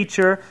every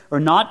preacher or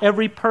not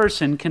every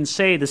person can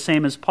say the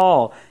same as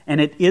Paul.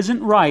 And it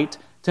isn't right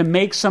to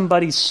make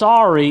somebody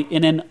sorry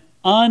in an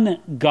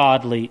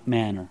ungodly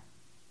manner.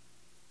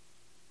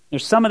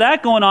 There's some of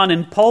that going on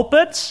in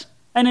pulpits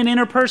and in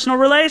interpersonal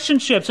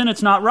relationships, and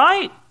it's not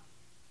right.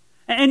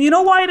 And you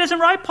know why it isn't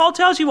right? Paul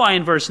tells you why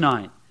in verse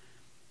 9.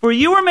 "For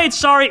you were made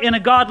sorry in a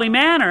godly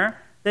manner,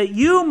 that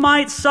you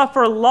might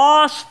suffer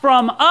loss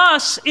from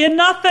us in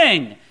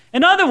nothing."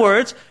 In other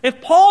words,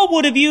 if Paul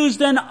would have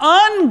used an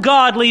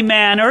ungodly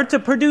manner to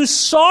produce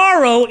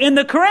sorrow in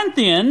the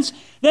Corinthians,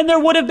 then there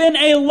would have been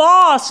a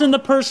loss in the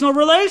personal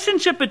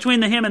relationship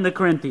between him and the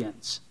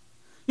Corinthians.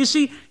 You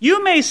see,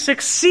 you may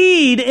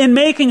succeed in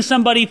making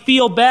somebody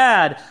feel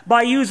bad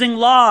by using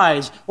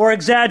lies or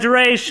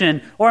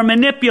exaggeration or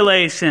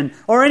manipulation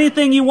or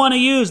anything you want to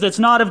use that's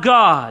not of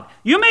God.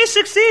 You may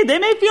succeed. They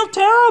may feel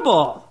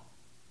terrible.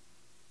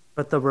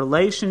 But the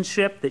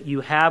relationship that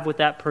you have with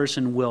that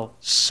person will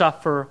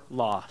suffer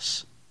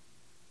loss.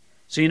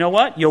 So you know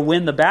what? You'll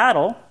win the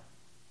battle.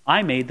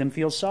 I made them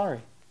feel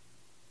sorry.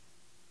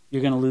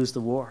 You're going to lose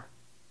the war.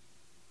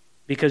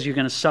 Because you're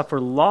going to suffer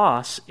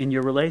loss in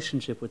your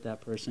relationship with that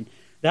person.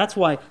 That's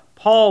why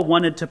Paul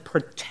wanted to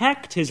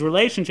protect his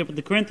relationship with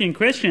the Corinthian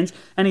Christians,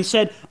 and he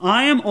said,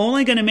 I am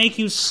only going to make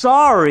you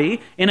sorry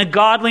in a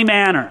godly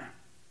manner.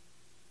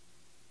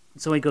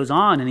 And so he goes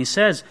on, and he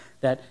says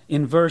that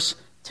in verse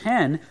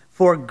 10,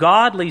 "For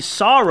godly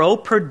sorrow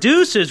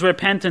produces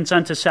repentance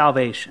unto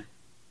salvation,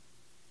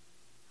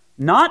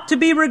 not to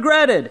be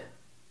regretted,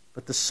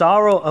 but the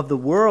sorrow of the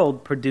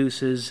world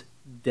produces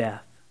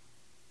death."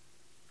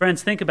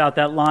 Friends, think about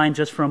that line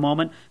just for a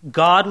moment.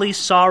 Godly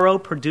sorrow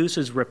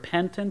produces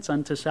repentance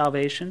unto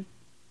salvation.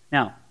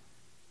 Now,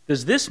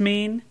 does this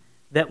mean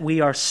that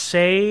we are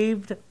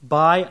saved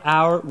by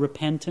our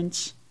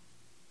repentance?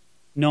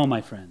 No,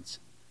 my friends.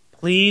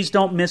 Please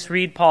don't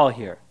misread Paul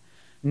here.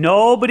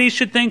 Nobody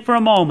should think for a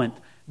moment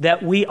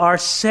that we are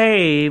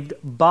saved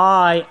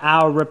by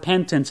our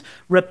repentance.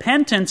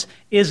 Repentance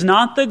is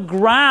not the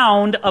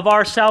ground of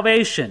our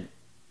salvation.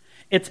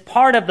 It's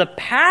part of the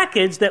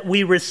package that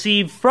we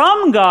receive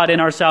from God in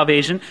our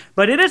salvation,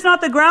 but it is not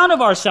the ground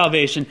of our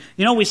salvation.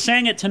 You know, we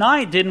sang it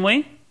tonight, didn't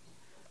we?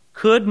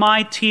 Could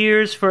my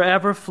tears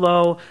forever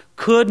flow?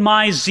 Could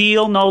my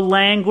zeal no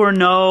languor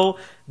know?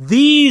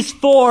 These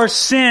for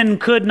sin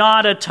could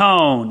not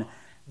atone.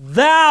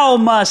 Thou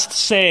must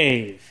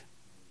save,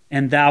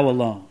 and thou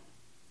alone.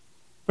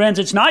 Friends,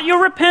 it's not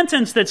your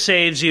repentance that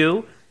saves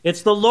you.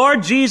 It's the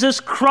Lord Jesus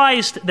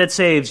Christ that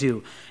saves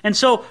you. And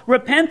so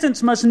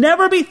repentance must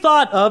never be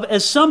thought of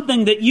as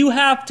something that you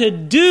have to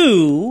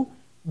do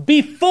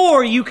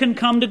before you can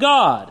come to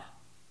God.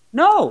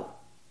 No.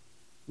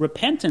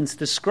 Repentance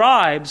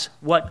describes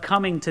what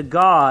coming to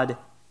God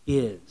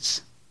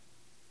is.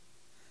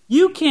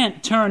 You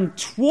can't turn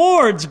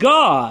towards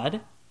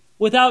God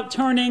without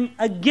turning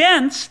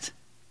against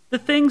the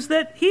things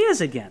that He is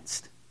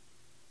against.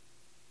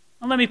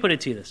 Well, let me put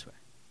it to you this way.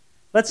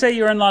 Let's say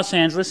you're in Los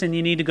Angeles and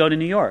you need to go to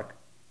New York.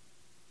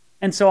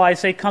 And so I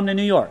say, come to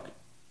New York.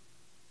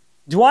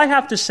 Do I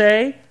have to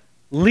say,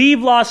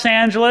 leave Los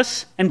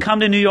Angeles and come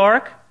to New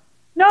York?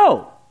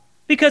 No,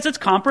 because it's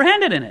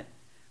comprehended in it.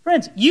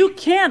 Friends, you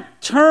can't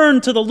turn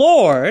to the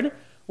Lord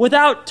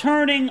without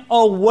turning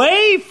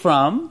away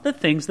from the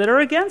things that are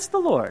against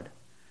the Lord.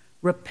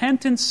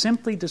 Repentance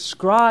simply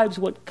describes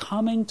what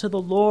coming to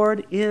the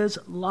Lord is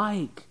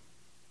like.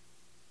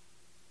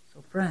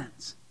 So,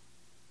 friends,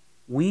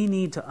 we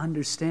need to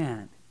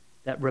understand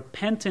that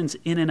repentance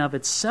in and of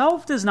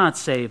itself does not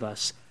save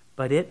us,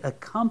 but it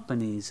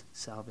accompanies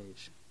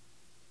salvation.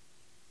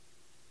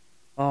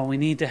 Oh, we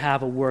need to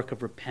have a work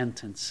of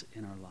repentance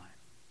in our life.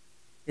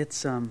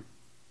 It's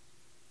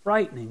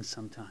frightening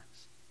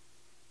sometimes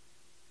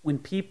when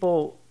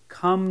people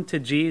come to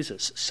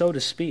Jesus, so to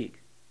speak,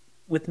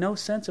 with no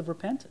sense of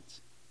repentance.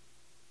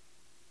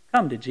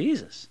 Come to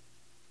Jesus.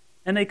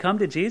 And they come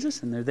to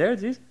Jesus and they're there,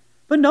 Jesus,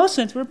 but no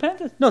sense of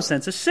repentance, no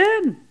sense of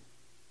sin.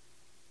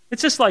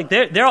 It's just like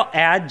they'll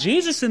add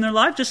Jesus in their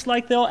life just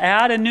like they'll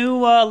add a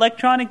new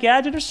electronic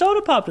gadget or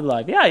soda pop to their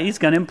life. Yeah, he's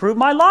going to improve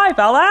my life.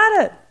 I'll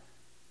add it.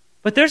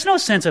 But there's no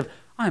sense of,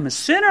 I'm a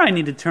sinner. I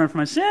need to turn from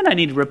my sin. I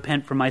need to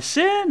repent from my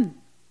sin.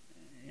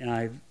 And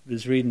I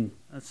was reading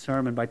a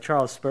sermon by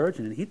Charles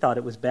Spurgeon, and he thought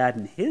it was bad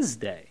in his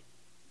day.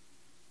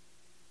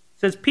 It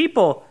says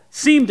people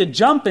seem to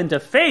jump into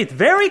faith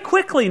very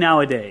quickly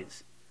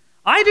nowadays.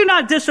 I do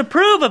not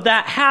disapprove of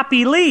that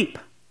happy leap.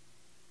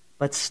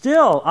 But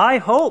still, I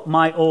hope,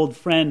 my old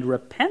friend,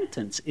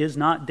 repentance is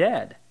not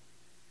dead.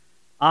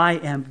 I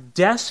am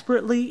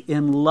desperately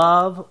in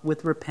love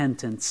with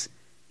repentance.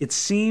 It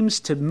seems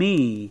to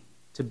me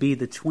to be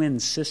the twin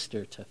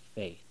sister to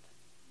faith.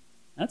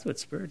 That's what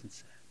Spurgeon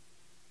said.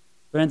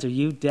 Friends, are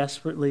you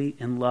desperately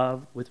in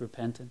love with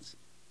repentance?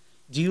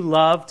 Do you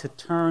love to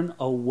turn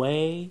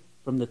away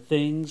from the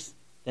things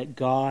that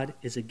God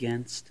is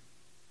against?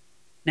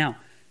 Now,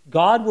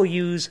 God will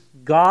use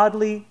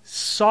godly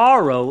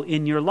sorrow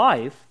in your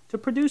life to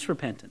produce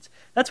repentance.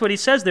 That's what he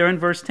says there in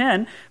verse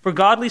 10. For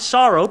godly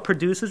sorrow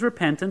produces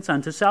repentance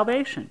unto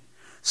salvation.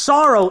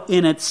 Sorrow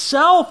in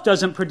itself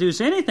doesn't produce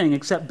anything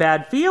except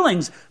bad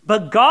feelings,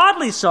 but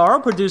godly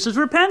sorrow produces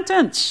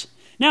repentance.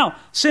 Now,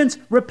 since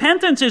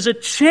repentance is a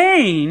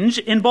change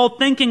in both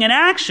thinking and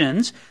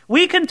actions,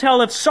 we can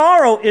tell if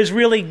sorrow is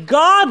really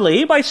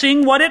godly by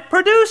seeing what it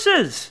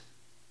produces.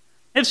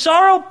 If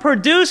sorrow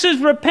produces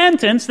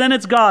repentance, then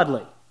it's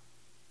godly.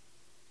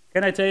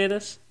 Can I tell you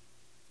this?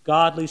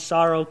 Godly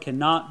sorrow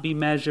cannot be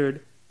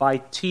measured by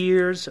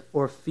tears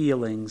or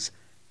feelings.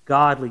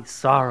 Godly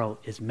sorrow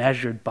is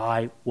measured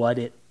by what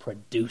it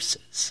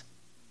produces.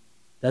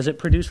 Does it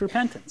produce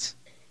repentance?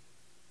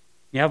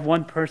 You have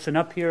one person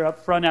up here,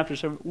 up front after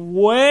service,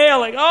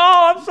 wailing,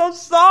 oh, I'm so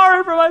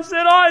sorry for my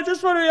sin. Oh, I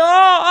just want to,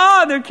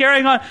 and they're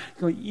carrying on.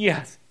 Going,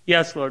 yes,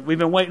 Lord, we've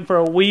been waiting for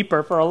a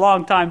weeper for a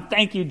long time.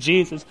 Thank you,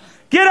 Jesus.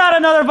 Get out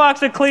another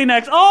box of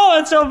Kleenex. Oh,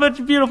 it's so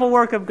much beautiful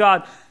work of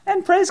God.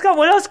 And praise God.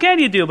 What else can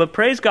you do but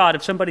praise God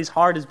if somebody's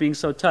heart is being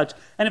so touched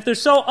and if they're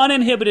so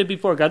uninhibited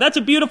before God? That's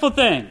a beautiful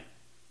thing.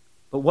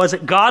 But was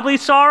it godly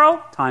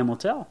sorrow? Time will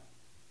tell.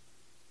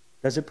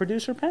 Does it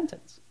produce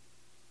repentance?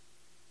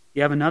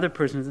 You have another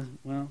person who says,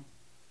 well,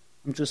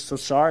 I'm just so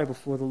sorry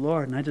before the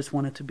Lord and I just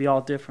want it to be all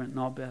different and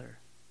all better.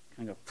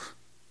 I go,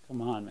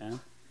 come on, man.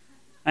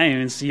 I didn't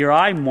even see your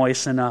eye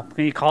moisten up.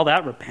 Can you call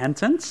that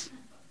repentance?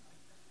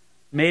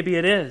 Maybe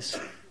it is.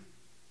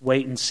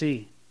 Wait and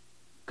see.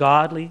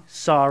 Godly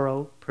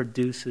sorrow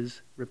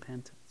produces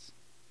repentance.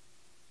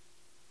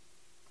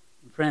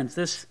 And friends,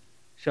 this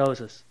shows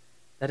us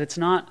that it's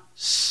not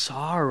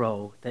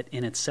sorrow that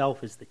in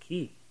itself is the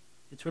key.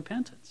 It's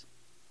repentance.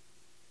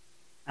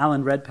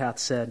 Alan Redpath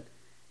said,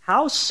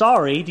 how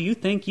sorry do you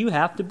think you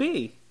have to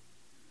be?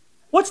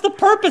 What's the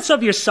purpose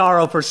of your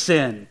sorrow for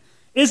sin?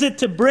 Is it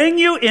to bring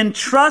you in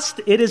trust?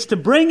 It is to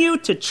bring you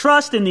to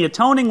trust in the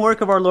atoning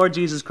work of our Lord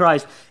Jesus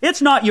Christ.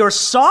 It's not your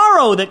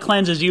sorrow that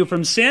cleanses you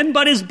from sin,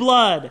 but His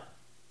blood.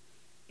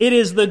 It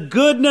is the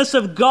goodness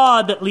of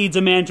God that leads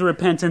a man to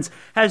repentance.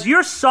 Has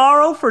your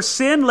sorrow for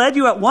sin led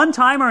you at one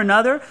time or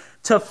another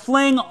to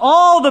fling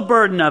all the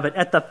burden of it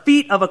at the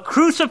feet of a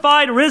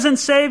crucified, risen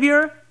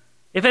Savior?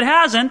 If it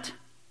hasn't,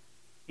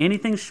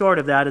 anything short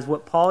of that is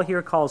what Paul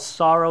here calls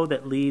sorrow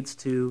that leads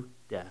to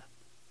death.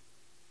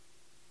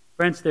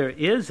 Friends, there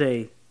is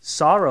a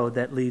sorrow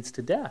that leads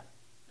to death,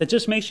 that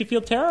just makes you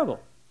feel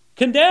terrible,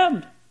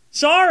 condemned,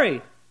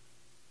 sorry.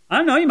 I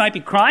don't know, you might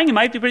be crying, you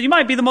might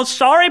be the most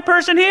sorry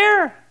person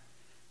here.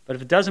 But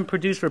if it doesn't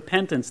produce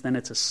repentance, then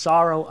it's a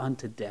sorrow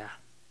unto death.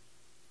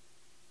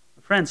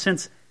 Friends,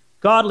 since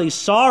godly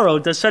sorrow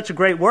does such a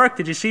great work,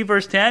 did you see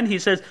verse 10? He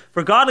says,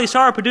 for godly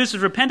sorrow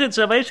produces repentance,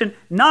 salvation,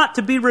 not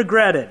to be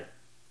regretted.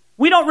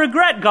 We don't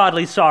regret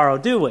godly sorrow,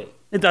 do we?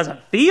 It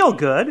doesn't feel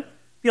good. It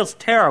feels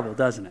terrible,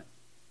 doesn't it?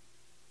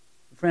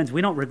 Friends,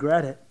 we don't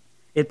regret it.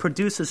 It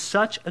produces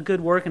such a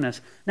good work in us.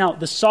 Now,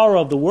 the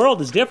sorrow of the world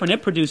is different.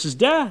 It produces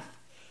death.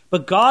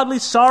 But godly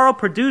sorrow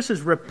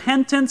produces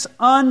repentance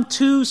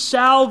unto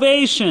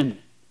salvation.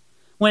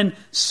 When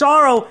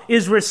sorrow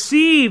is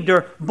received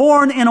or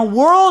born in a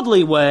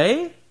worldly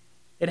way,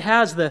 it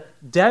has the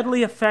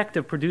deadly effect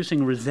of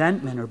producing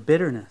resentment or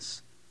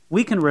bitterness.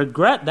 We can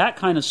regret that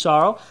kind of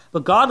sorrow,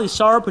 but godly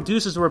sorrow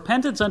produces a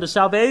repentance unto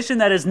salvation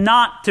that is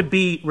not to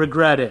be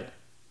regretted.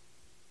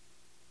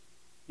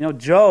 You know,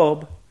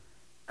 Job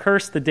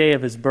cursed the day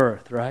of his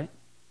birth, right?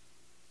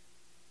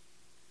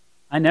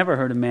 I never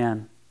heard a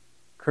man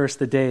curse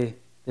the day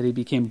that he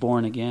became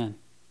born again.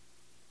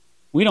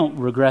 We don't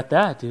regret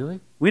that, do we?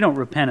 We don't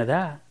repent of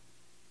that.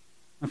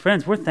 My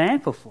friends, we're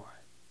thankful for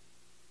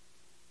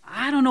it.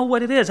 I don't know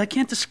what it is. I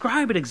can't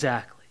describe it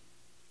exactly.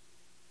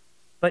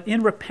 But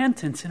in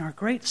repentance, in our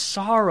great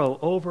sorrow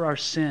over our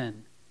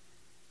sin,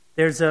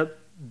 there's a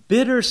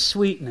bitter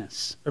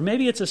sweetness, or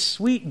maybe it's a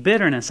sweet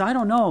bitterness. I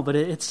don't know, but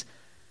it's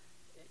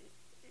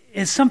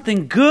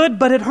something good,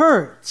 but it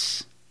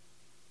hurts.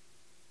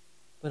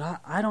 But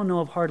I don't know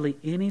of hardly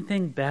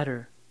anything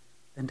better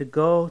than to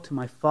go to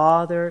my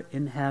Father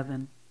in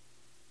heaven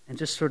and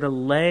just sort of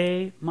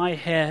lay my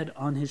head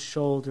on His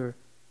shoulder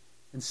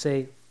and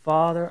say,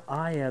 Father,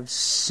 I have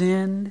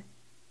sinned,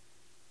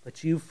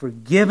 but you've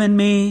forgiven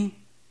me.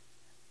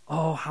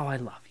 Oh, how I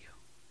love you.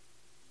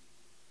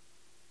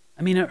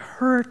 I mean, it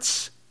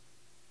hurts,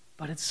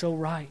 but it's so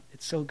right.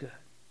 It's so good.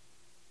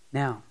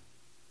 Now,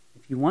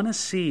 if you want to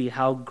see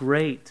how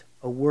great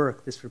a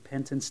work this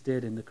repentance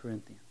did in the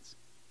Corinthians,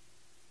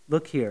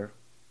 look here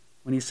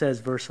when he says,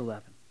 verse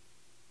 11.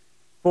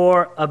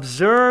 For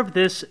observe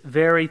this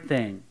very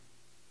thing,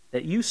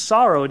 that you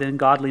sorrowed in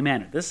godly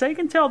manner. This, so you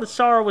can tell that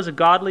sorrow was a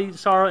godly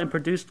sorrow and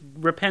produced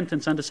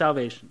repentance unto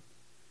salvation.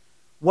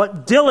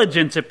 What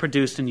diligence it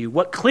produced in you,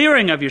 what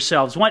clearing of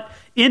yourselves, what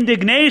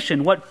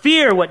indignation, what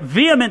fear, what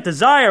vehement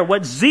desire,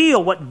 what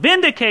zeal, what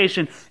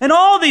vindication. And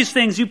all these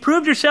things you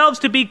proved yourselves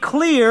to be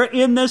clear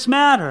in this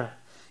matter.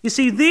 You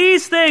see,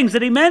 these things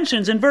that he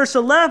mentions in verse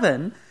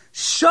 11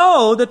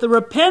 show that the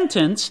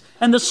repentance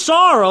and the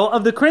sorrow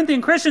of the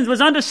Corinthian Christians was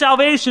unto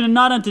salvation and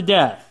not unto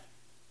death.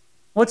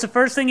 What's the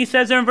first thing he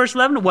says there in verse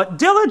 11? What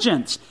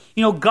diligence?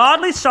 You know,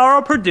 godly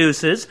sorrow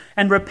produces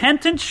and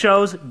repentance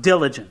shows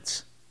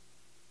diligence.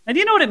 Now, do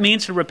you know what it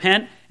means to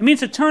repent? It means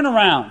to turn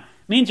around.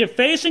 It means you're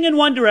facing in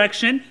one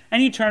direction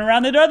and you turn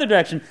around the other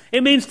direction.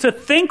 It means to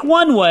think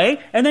one way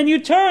and then you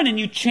turn and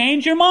you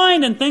change your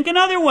mind and think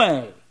another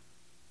way.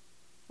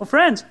 Well,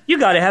 friends, you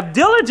got to have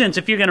diligence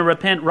if you're going to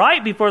repent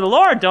right before the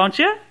Lord, don't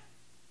you?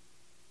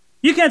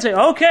 You can't say,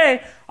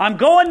 okay, I'm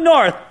going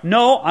north.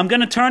 No, I'm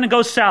going to turn and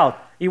go south.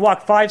 You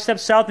walk 5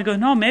 steps south and go,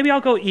 no, maybe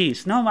I'll go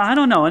east. No, I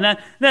don't know. And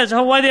that's the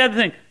whole way the other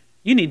thing.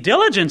 You need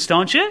diligence,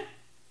 don't you?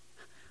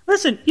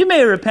 Listen, you may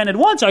have repented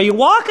once. Are you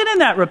walking in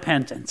that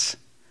repentance?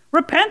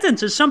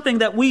 Repentance is something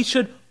that we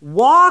should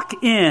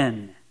walk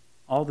in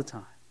all the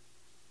time.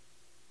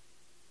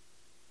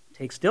 It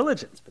takes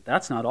diligence, but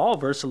that's not all.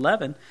 Verse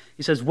 11,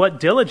 he says,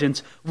 what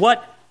diligence,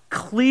 what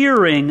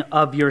clearing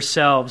of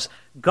yourselves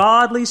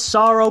godly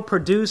sorrow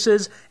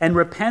produces, and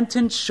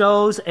repentance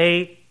shows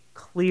a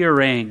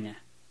clearing.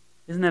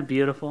 Isn't that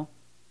beautiful?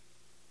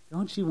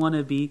 Don't you want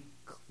to be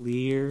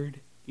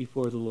cleared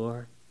before the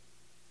Lord?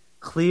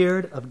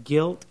 Cleared of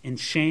guilt and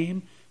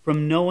shame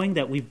from knowing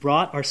that we've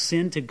brought our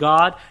sin to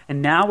God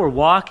and now we're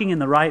walking in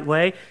the right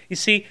way. You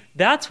see,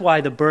 that's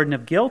why the burden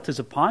of guilt is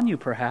upon you,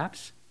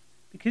 perhaps,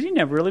 because you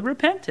never really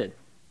repented.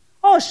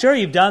 Oh, sure,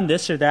 you've done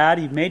this or that.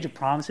 You've made your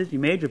promises. You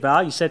made your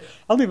vow. You said,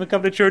 I'll even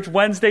come to church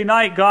Wednesday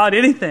night, God,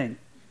 anything.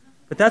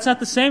 But that's not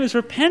the same as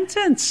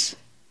repentance.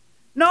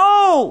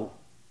 No,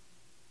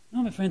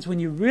 my friends, when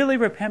you really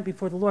repent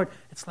before the Lord,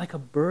 it's like a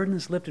burden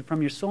is lifted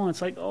from your soul. And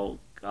it's like, oh,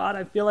 God,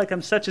 I feel like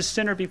I'm such a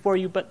sinner before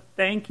you, but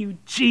thank you,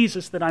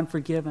 Jesus, that I'm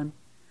forgiven.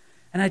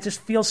 And I just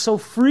feel so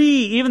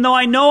free, even though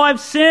I know I've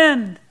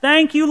sinned.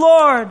 Thank you,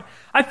 Lord.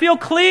 I feel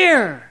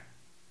clear.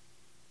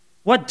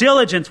 What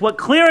diligence, what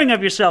clearing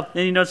of yourself.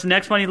 And you notice the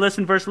next one, you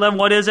listen, verse 11,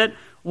 what is it?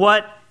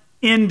 What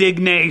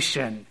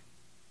indignation.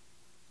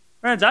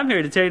 Friends, I'm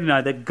here to tell you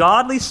tonight that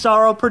godly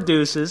sorrow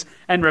produces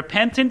and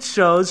repentance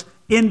shows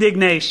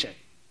indignation.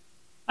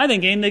 I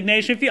think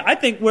indignation, I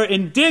think we're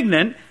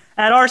indignant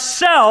at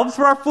ourselves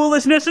for our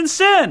foolishness and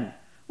sin.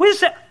 We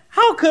say,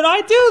 how could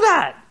I do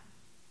that?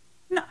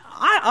 No,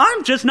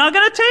 I'm just not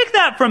going to take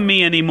that from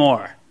me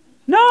anymore.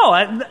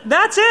 No,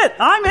 that's it.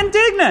 I'm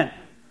indignant.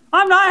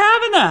 I'm not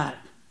having that.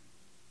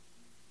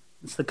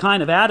 It's the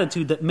kind of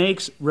attitude that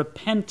makes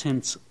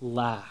repentance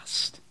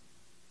last.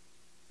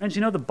 Friends,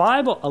 you know, the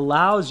Bible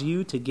allows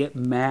you to get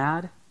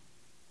mad.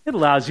 It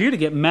allows you to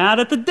get mad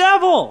at the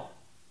devil.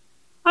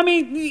 I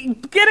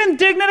mean, get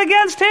indignant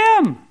against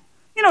him.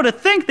 You know, to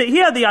think that he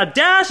had the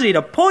audacity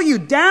to pull you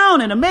down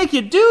and to make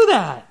you do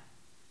that.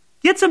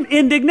 Get some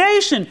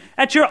indignation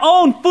at your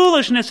own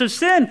foolishness of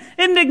sin,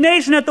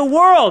 indignation at the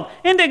world,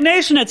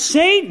 indignation at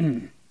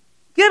Satan.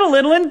 Get a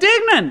little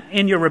indignant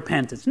in your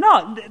repentance.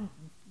 No,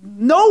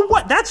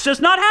 what? That's just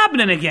not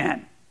happening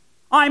again.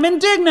 I'm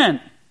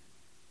indignant.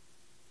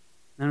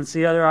 And it's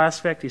the other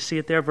aspect. You see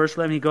it there, verse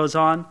 11, he goes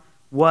on,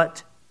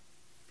 what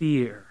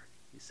fear,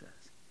 he says.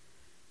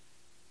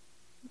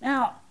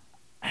 Now,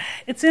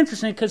 it's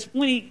interesting because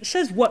when he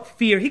says what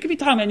fear, he could be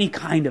talking about any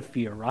kind of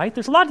fear, right?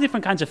 There's a lot of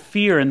different kinds of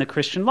fear in the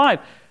Christian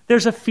life.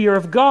 There's a fear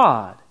of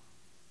God.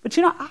 But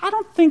you know, I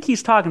don't think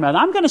he's talking about it.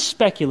 I'm going to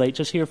speculate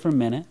just here for a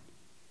minute.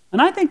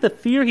 And I think the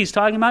fear he's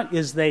talking about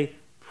is the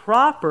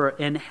proper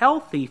and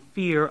healthy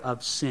fear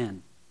of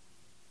sin.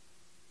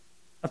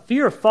 A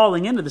fear of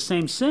falling into the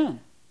same sin.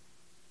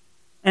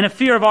 And a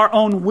fear of our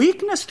own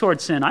weakness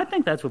towards sin. I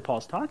think that's what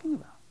Paul's talking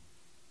about.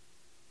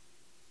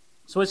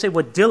 So I say,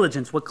 what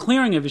diligence, what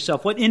clearing of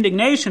yourself, what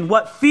indignation,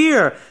 what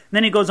fear. And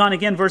then he goes on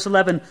again, verse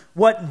 11,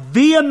 what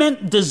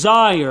vehement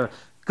desire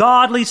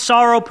godly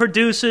sorrow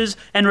produces,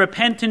 and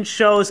repentance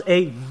shows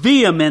a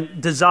vehement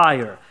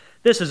desire.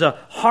 This is a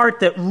heart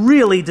that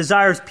really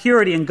desires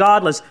purity and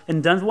godliness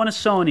and doesn't want to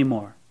sow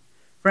anymore.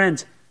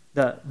 Friends,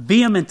 the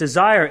vehement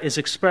desire is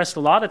expressed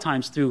a lot of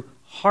times through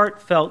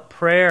heartfelt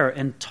prayer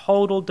and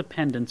total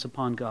dependence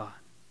upon God.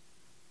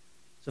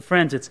 So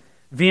friends, it's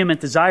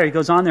vehement desire. He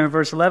goes on there in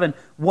verse 11,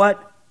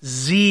 what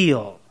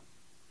zeal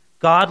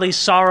godly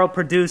sorrow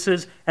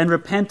produces, and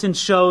repentance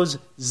shows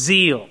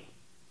zeal.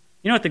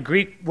 You know what the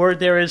Greek word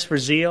there is for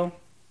zeal?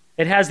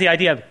 It has the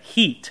idea of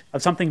heat,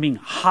 of something being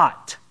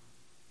hot.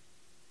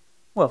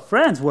 Well,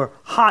 friends, we're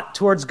hot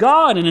towards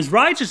God and His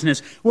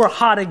righteousness. We're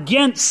hot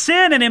against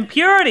sin and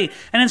impurity.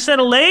 And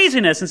instead of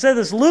laziness, instead of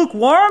this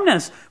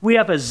lukewarmness, we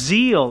have a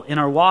zeal in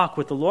our walk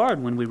with the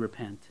Lord when we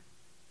repent.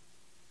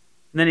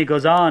 And then he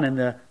goes on, and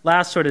the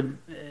last sort of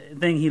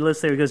thing he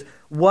lists there, he goes,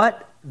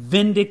 what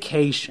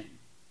vindication.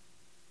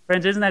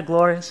 Friends, isn't that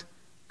glorious?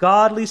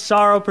 Godly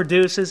sorrow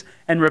produces,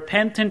 and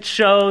repentance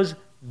shows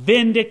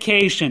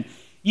vindication.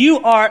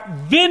 You are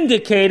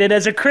vindicated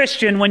as a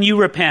Christian when you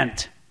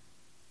repent.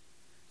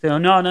 Say, oh,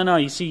 no.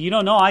 You see, you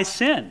don't know I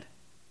sinned.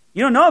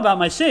 You don't know about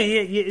my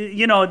sin.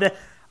 You know,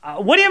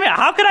 what do you mean?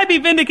 How could I be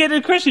vindicated as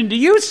a Christian? Do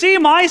you see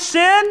my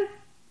sin?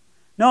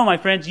 No, my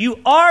friends, you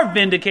are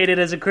vindicated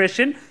as a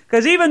Christian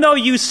because even though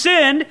you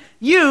sinned,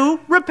 you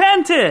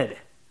repented.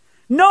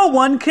 No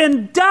one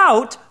can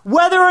doubt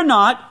whether or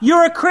not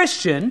you're a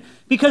Christian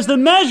because the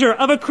measure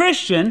of a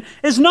Christian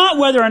is not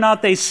whether or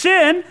not they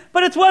sin,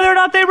 but it's whether or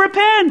not they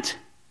repent.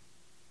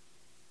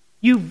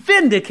 You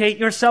vindicate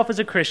yourself as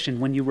a Christian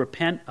when you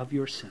repent of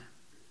your sin.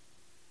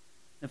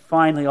 And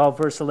finally,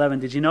 verse 11,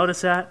 did you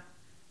notice that?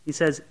 He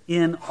says,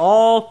 in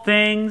all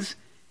things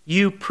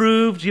you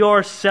proved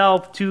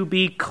yourself to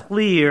be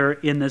clear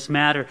in this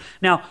matter.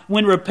 Now,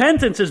 when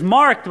repentance is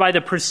marked by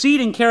the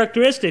preceding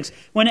characteristics,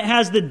 when it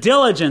has the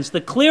diligence,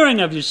 the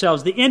clearing of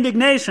yourselves, the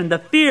indignation, the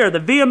fear, the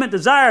vehement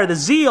desire, the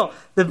zeal,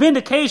 the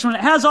vindication, when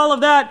it has all of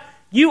that,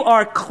 you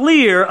are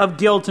clear of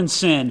guilt and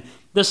sin.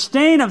 The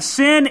stain of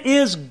sin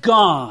is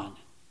gone.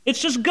 It's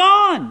just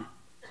gone.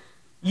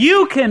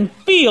 You can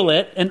feel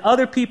it and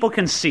other people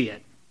can see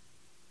it.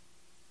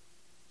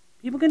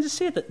 People can just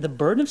see it. The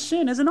burden of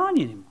sin isn't on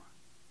you anymore.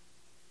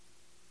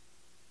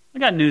 I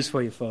got news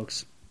for you,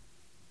 folks.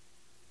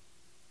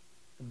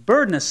 The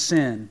burden of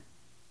sin,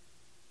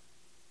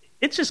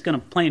 it's just going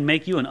to plain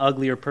make you an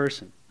uglier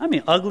person. I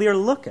mean, uglier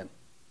looking.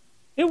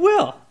 It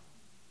will.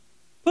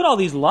 Put all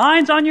these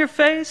lines on your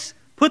face.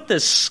 Put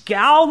this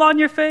scowl on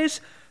your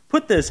face.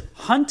 Put this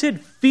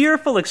hunted,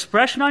 fearful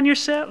expression on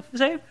yourself.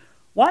 Say,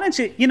 why don't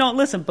you,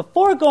 listen,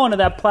 before going to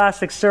that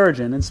plastic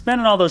surgeon and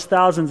spending all those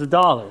thousands of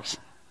dollars,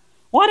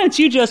 why don't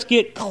you just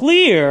get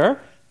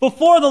clear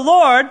before the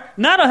Lord,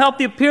 and that'll help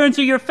the appearance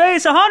of your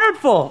face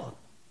 100-fold.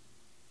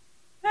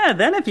 Yeah,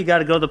 then if you got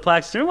to go to the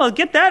plastic surgeon, well,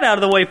 get that out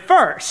of the way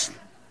first.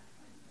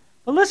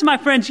 But listen, my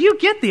friends, you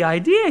get the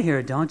idea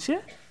here, don't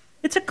you?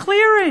 It's a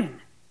clearing.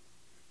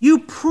 You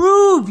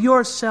prove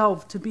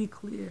yourself to be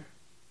clear.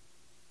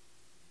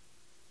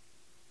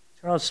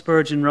 Charles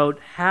Spurgeon wrote,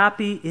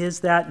 happy is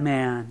that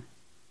man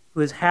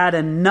who has had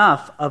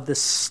enough of the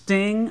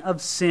sting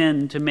of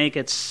sin to make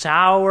it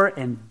sour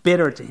and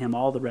bitter to him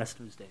all the rest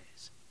of his days.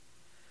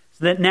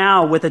 So that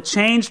now, with a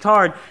changed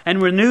heart and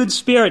renewed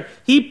spirit,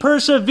 he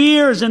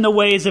perseveres in the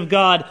ways of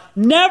God,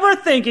 never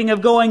thinking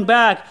of going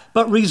back,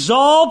 but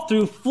resolved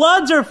through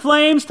floods or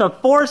flames to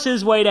force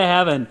his way to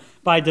heaven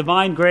by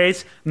divine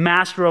grace,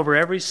 master over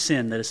every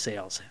sin that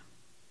assails him.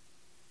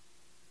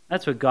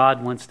 That's what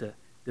God wants to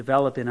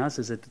develop in us,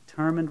 is a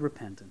determined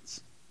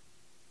repentance.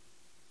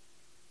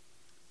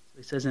 So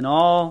he says, in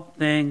all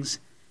things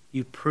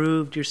you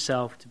proved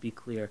yourself to be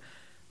clear.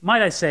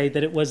 Might I say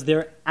that it was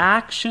their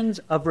actions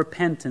of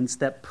repentance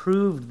that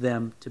proved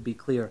them to be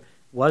clear. It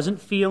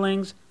wasn't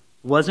feelings,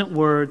 it wasn't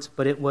words,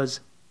 but it was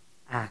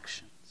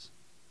actions.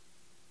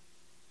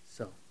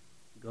 So,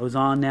 it goes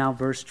on now,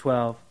 verse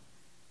 12.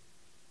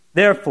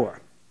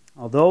 Therefore,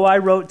 although I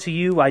wrote to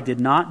you, I did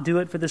not do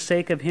it for the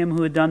sake of him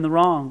who had done the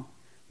wrong,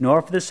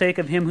 nor for the sake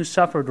of him who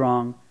suffered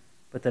wrong,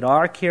 but that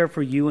our care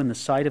for you in the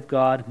sight of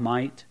God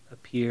might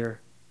appear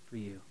for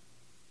you.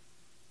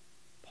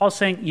 Paul's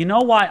saying, you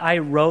know why I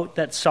wrote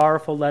that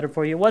sorrowful letter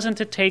for you? It wasn't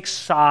to take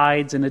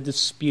sides in a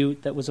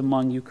dispute that was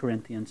among you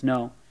Corinthians.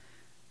 No.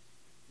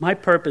 My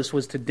purpose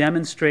was to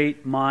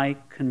demonstrate my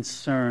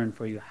concern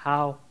for you,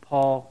 how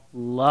Paul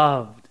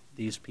loved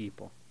these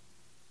people.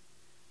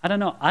 I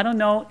don't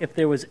know if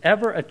there was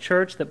ever a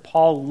church that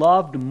Paul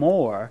loved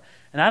more,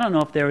 and I don't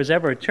know if there was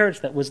ever a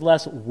church that was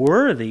less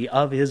worthy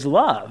of his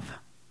love.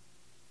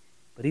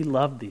 But he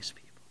loved these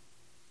people.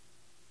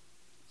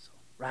 So,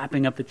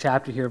 wrapping up the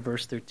chapter here,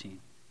 verse 13.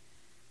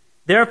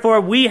 Therefore,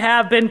 we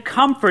have been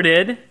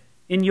comforted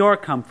in your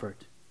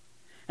comfort,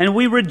 and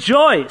we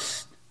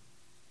rejoiced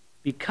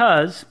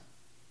and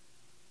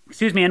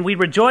we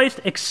rejoiced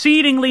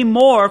exceedingly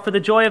more for the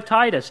joy of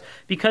Titus,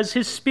 because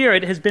his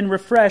spirit has been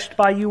refreshed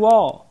by you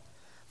all.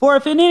 For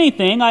if in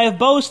anything I have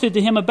boasted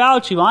to him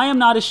about you, I am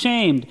not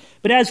ashamed.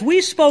 But as we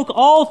spoke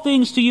all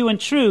things to you in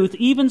truth,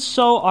 even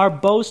so our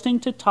boasting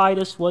to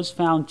Titus was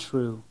found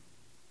true.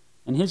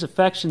 And his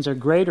affections are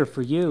greater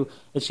for you,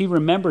 as he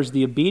remembers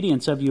the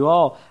obedience of you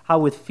all, how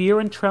with fear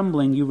and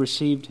trembling you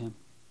received him.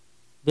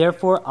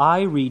 Therefore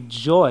I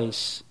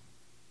rejoice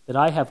that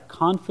I have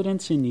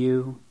confidence in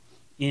you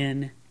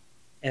in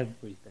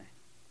everything.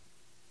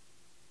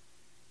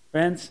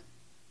 Friends,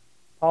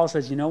 Paul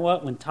says, you know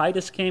what? When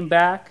Titus came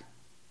back,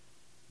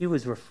 he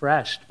was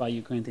refreshed by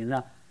you Corinthians.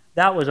 Now,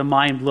 that was a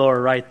mind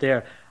blower right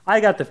there. I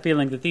got the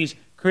feeling that these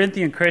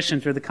Corinthian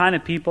Christians were the kind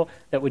of people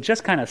that would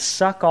just kind of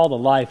suck all the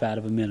life out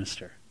of a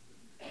minister.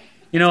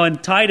 You know,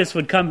 and Titus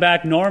would come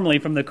back normally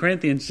from the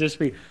Corinthians just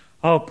be,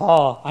 oh,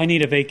 Paul, I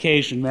need a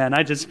vacation, man.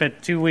 I just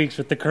spent 2 weeks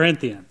with the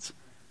Corinthians.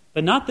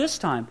 But not this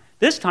time.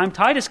 This time,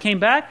 Titus came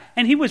back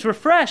and he was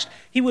refreshed.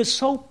 He was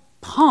so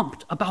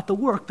pumped about the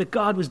work that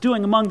God was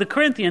doing among the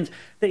Corinthians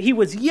that he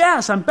was,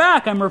 yes, I'm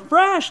back, I'm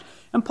refreshed.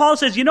 And Paul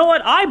says, you know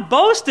what? I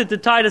boasted to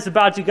Titus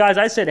about you guys.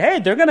 I said, hey,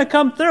 they're going to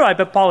come through. I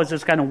bet Paul was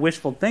just kind of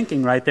wishful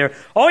thinking right there.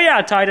 Oh,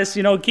 yeah, Titus,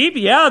 they'll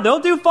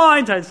do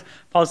fine.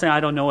 Paul's saying, I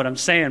don't know what I'm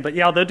saying, but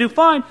yeah, they'll do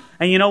fine.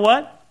 And you know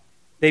what?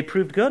 They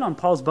proved good on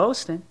Paul's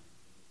boasting.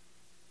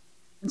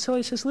 And so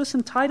he says,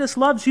 listen, Titus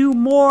loves you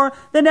more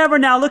than ever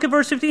now. Look at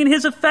verse 15.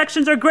 His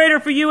affections are greater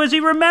for you as he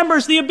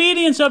remembers the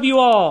obedience of you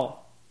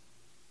all.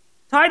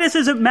 Titus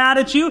isn't mad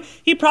at you.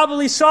 He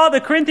probably saw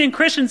the Corinthian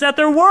Christians at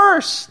their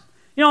worst.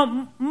 You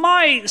know,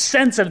 my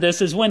sense of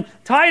this is when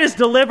Titus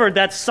delivered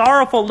that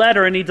sorrowful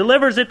letter and he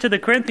delivers it to the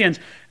Corinthians,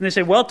 and they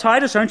say, well,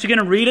 Titus, aren't you going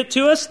to read it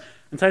to us?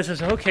 And Titus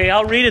says, okay,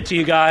 I'll read it to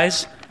you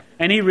guys.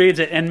 And he reads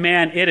it, and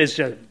man, it is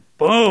just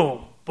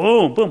boom,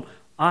 boom, boom.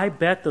 I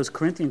bet those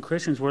Corinthian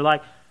Christians were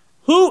like,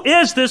 who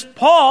is this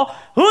Paul?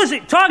 Who is he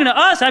talking to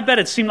us? I bet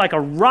it seemed like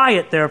a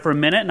riot there for a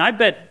minute, and I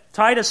bet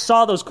Titus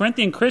saw those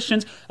Corinthian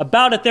Christians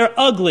about at their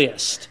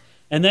ugliest.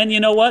 And then,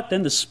 you know what?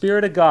 Then the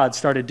Spirit of God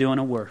started doing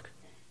a work.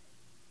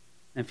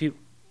 And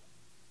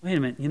wait a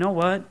minute, you know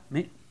what?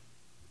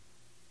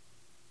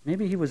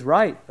 Maybe he was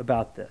right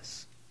about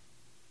this.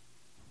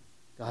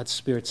 God's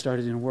Spirit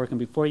started doing a work, and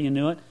before you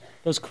knew it,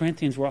 those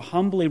Corinthians were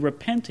humbly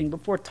repenting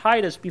before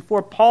Titus,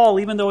 before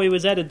Paul, even though he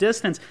was at a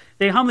distance.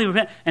 They humbly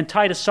repent, and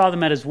Titus saw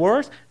them at his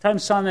worst.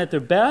 Titus saw them at their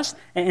best,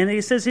 and he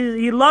says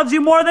he loves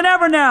you more than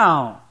ever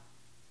now.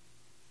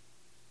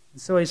 And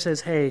so he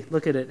says, hey,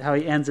 look at it, how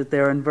he ends it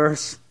there in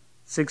verse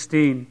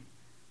 16.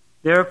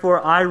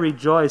 Therefore I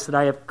rejoice that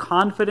I have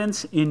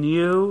confidence in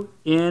you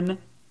in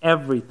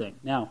everything.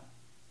 Now,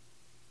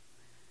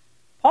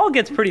 Paul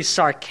gets pretty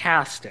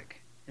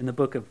sarcastic in the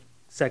book of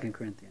 2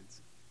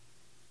 Corinthians.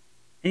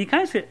 And you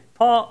kind of say,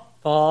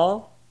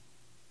 Paul,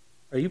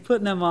 are you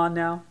putting them on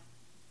now?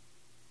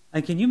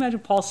 And can you imagine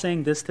Paul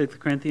saying this to the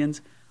Corinthians?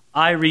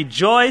 I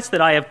rejoice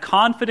that I have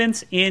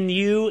confidence in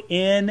you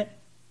in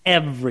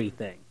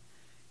everything.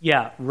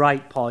 Yeah,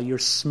 right, Paul, you're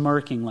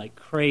smirking like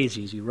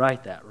crazy as you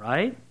write that,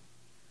 right?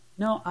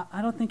 No,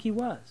 I don't think he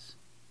was.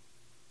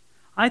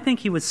 I think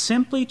he was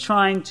simply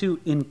trying to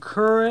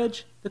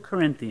encourage the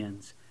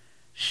Corinthians,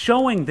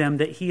 showing them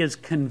that he is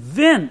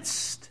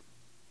convinced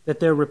that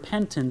their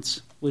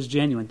repentance was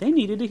genuine. They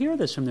needed to hear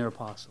this from their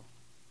apostle.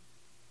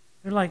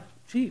 They're like,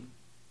 gee,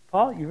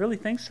 Paul, you really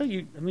think so?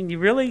 You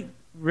really?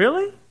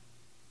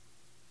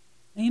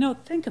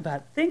 And think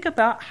about it. Think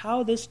about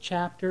how this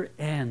chapter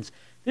ends.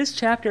 This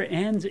chapter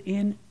ends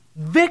in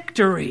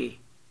victory.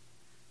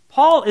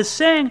 Paul is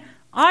saying,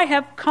 I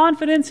have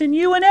confidence in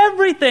you in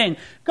everything.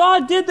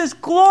 God did this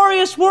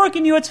glorious work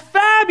in you. It's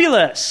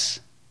fabulous.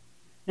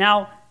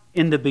 Now,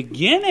 in the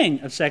beginning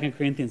of 2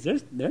 Corinthians,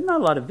 there's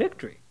not a lot of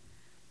victory.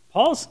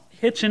 Paul's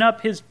hitching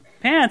up his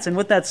pants, and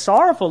with that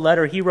sorrowful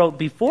letter he wrote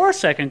before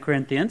 2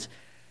 Corinthians,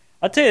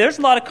 I'll tell you, there's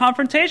a lot of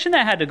confrontation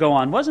that had to go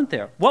on, wasn't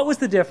there? What was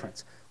the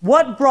difference?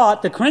 What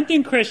brought the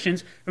Corinthian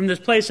Christians from this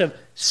place of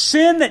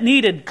sin that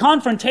needed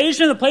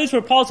confrontation to the place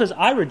where Paul says,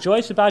 I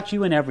rejoice about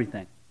you in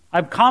everything.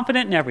 I'm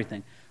confident in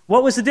everything.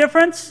 What was the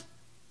difference?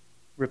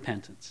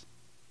 Repentance.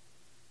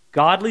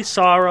 Godly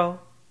sorrow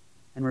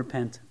and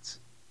repentance.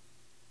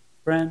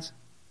 Friends,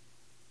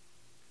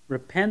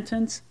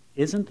 repentance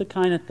isn't the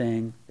kind of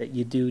thing that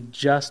you do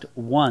just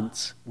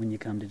once when you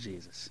come to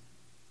Jesus.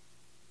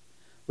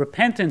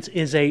 Repentance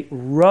is a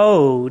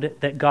road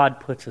that God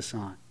puts us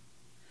on.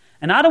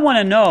 And I don't want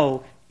to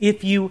know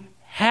if you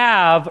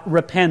have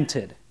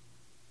repented.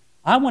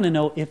 I want to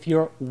know if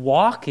you're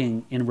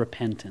walking in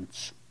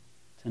repentance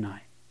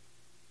tonight.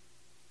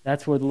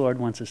 That's where the Lord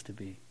wants us to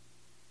be.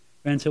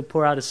 Friends, He'll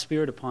pour out His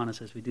Spirit upon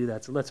us as we do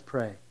that. So let's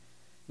pray. And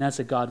that's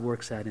what God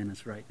works that in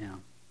us right now.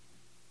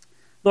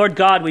 Lord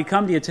God, we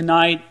come to you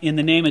tonight in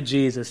the name of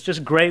Jesus,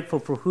 just grateful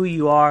for who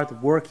you are, the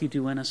work you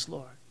do in us,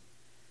 Lord.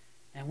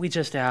 And we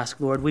just ask,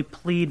 Lord, we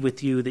plead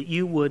with you that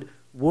you would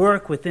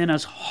work within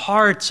us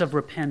hearts of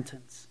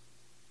repentance.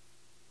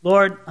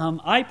 Lord,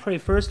 I pray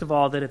first of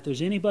all that if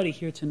there's anybody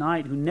here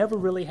tonight who never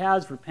really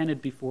has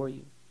repented before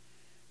you,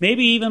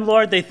 maybe even,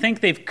 Lord, they think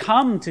they've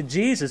come to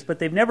Jesus, but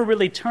they've never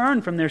really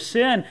turned from their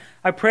sin,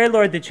 I pray,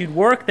 Lord, that you'd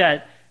work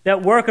that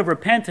work of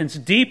repentance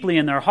deeply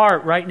in their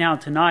heart right now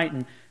tonight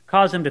and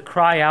cause them to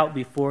cry out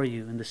before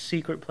you in the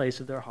secret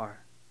place of their heart.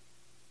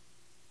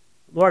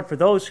 Lord, for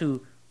those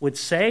who would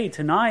say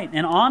tonight,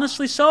 and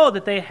honestly so,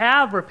 that they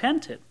have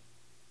repented,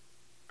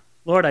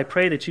 Lord, I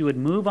pray that you would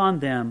move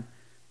on them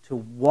to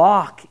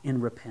walk in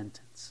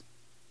repentance.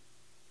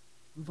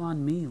 Move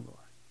on me, Lord,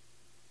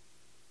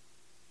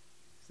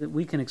 so that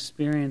we can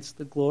experience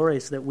the glory,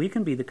 so that we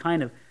can be the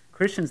kind of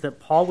Christians that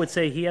Paul would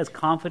say he has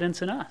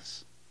confidence in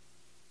us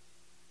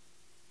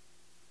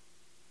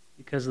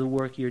because of the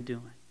work you're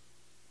doing.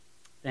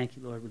 Thank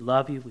you, Lord. We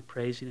love you. We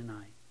praise you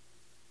tonight.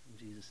 In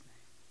Jesus' name.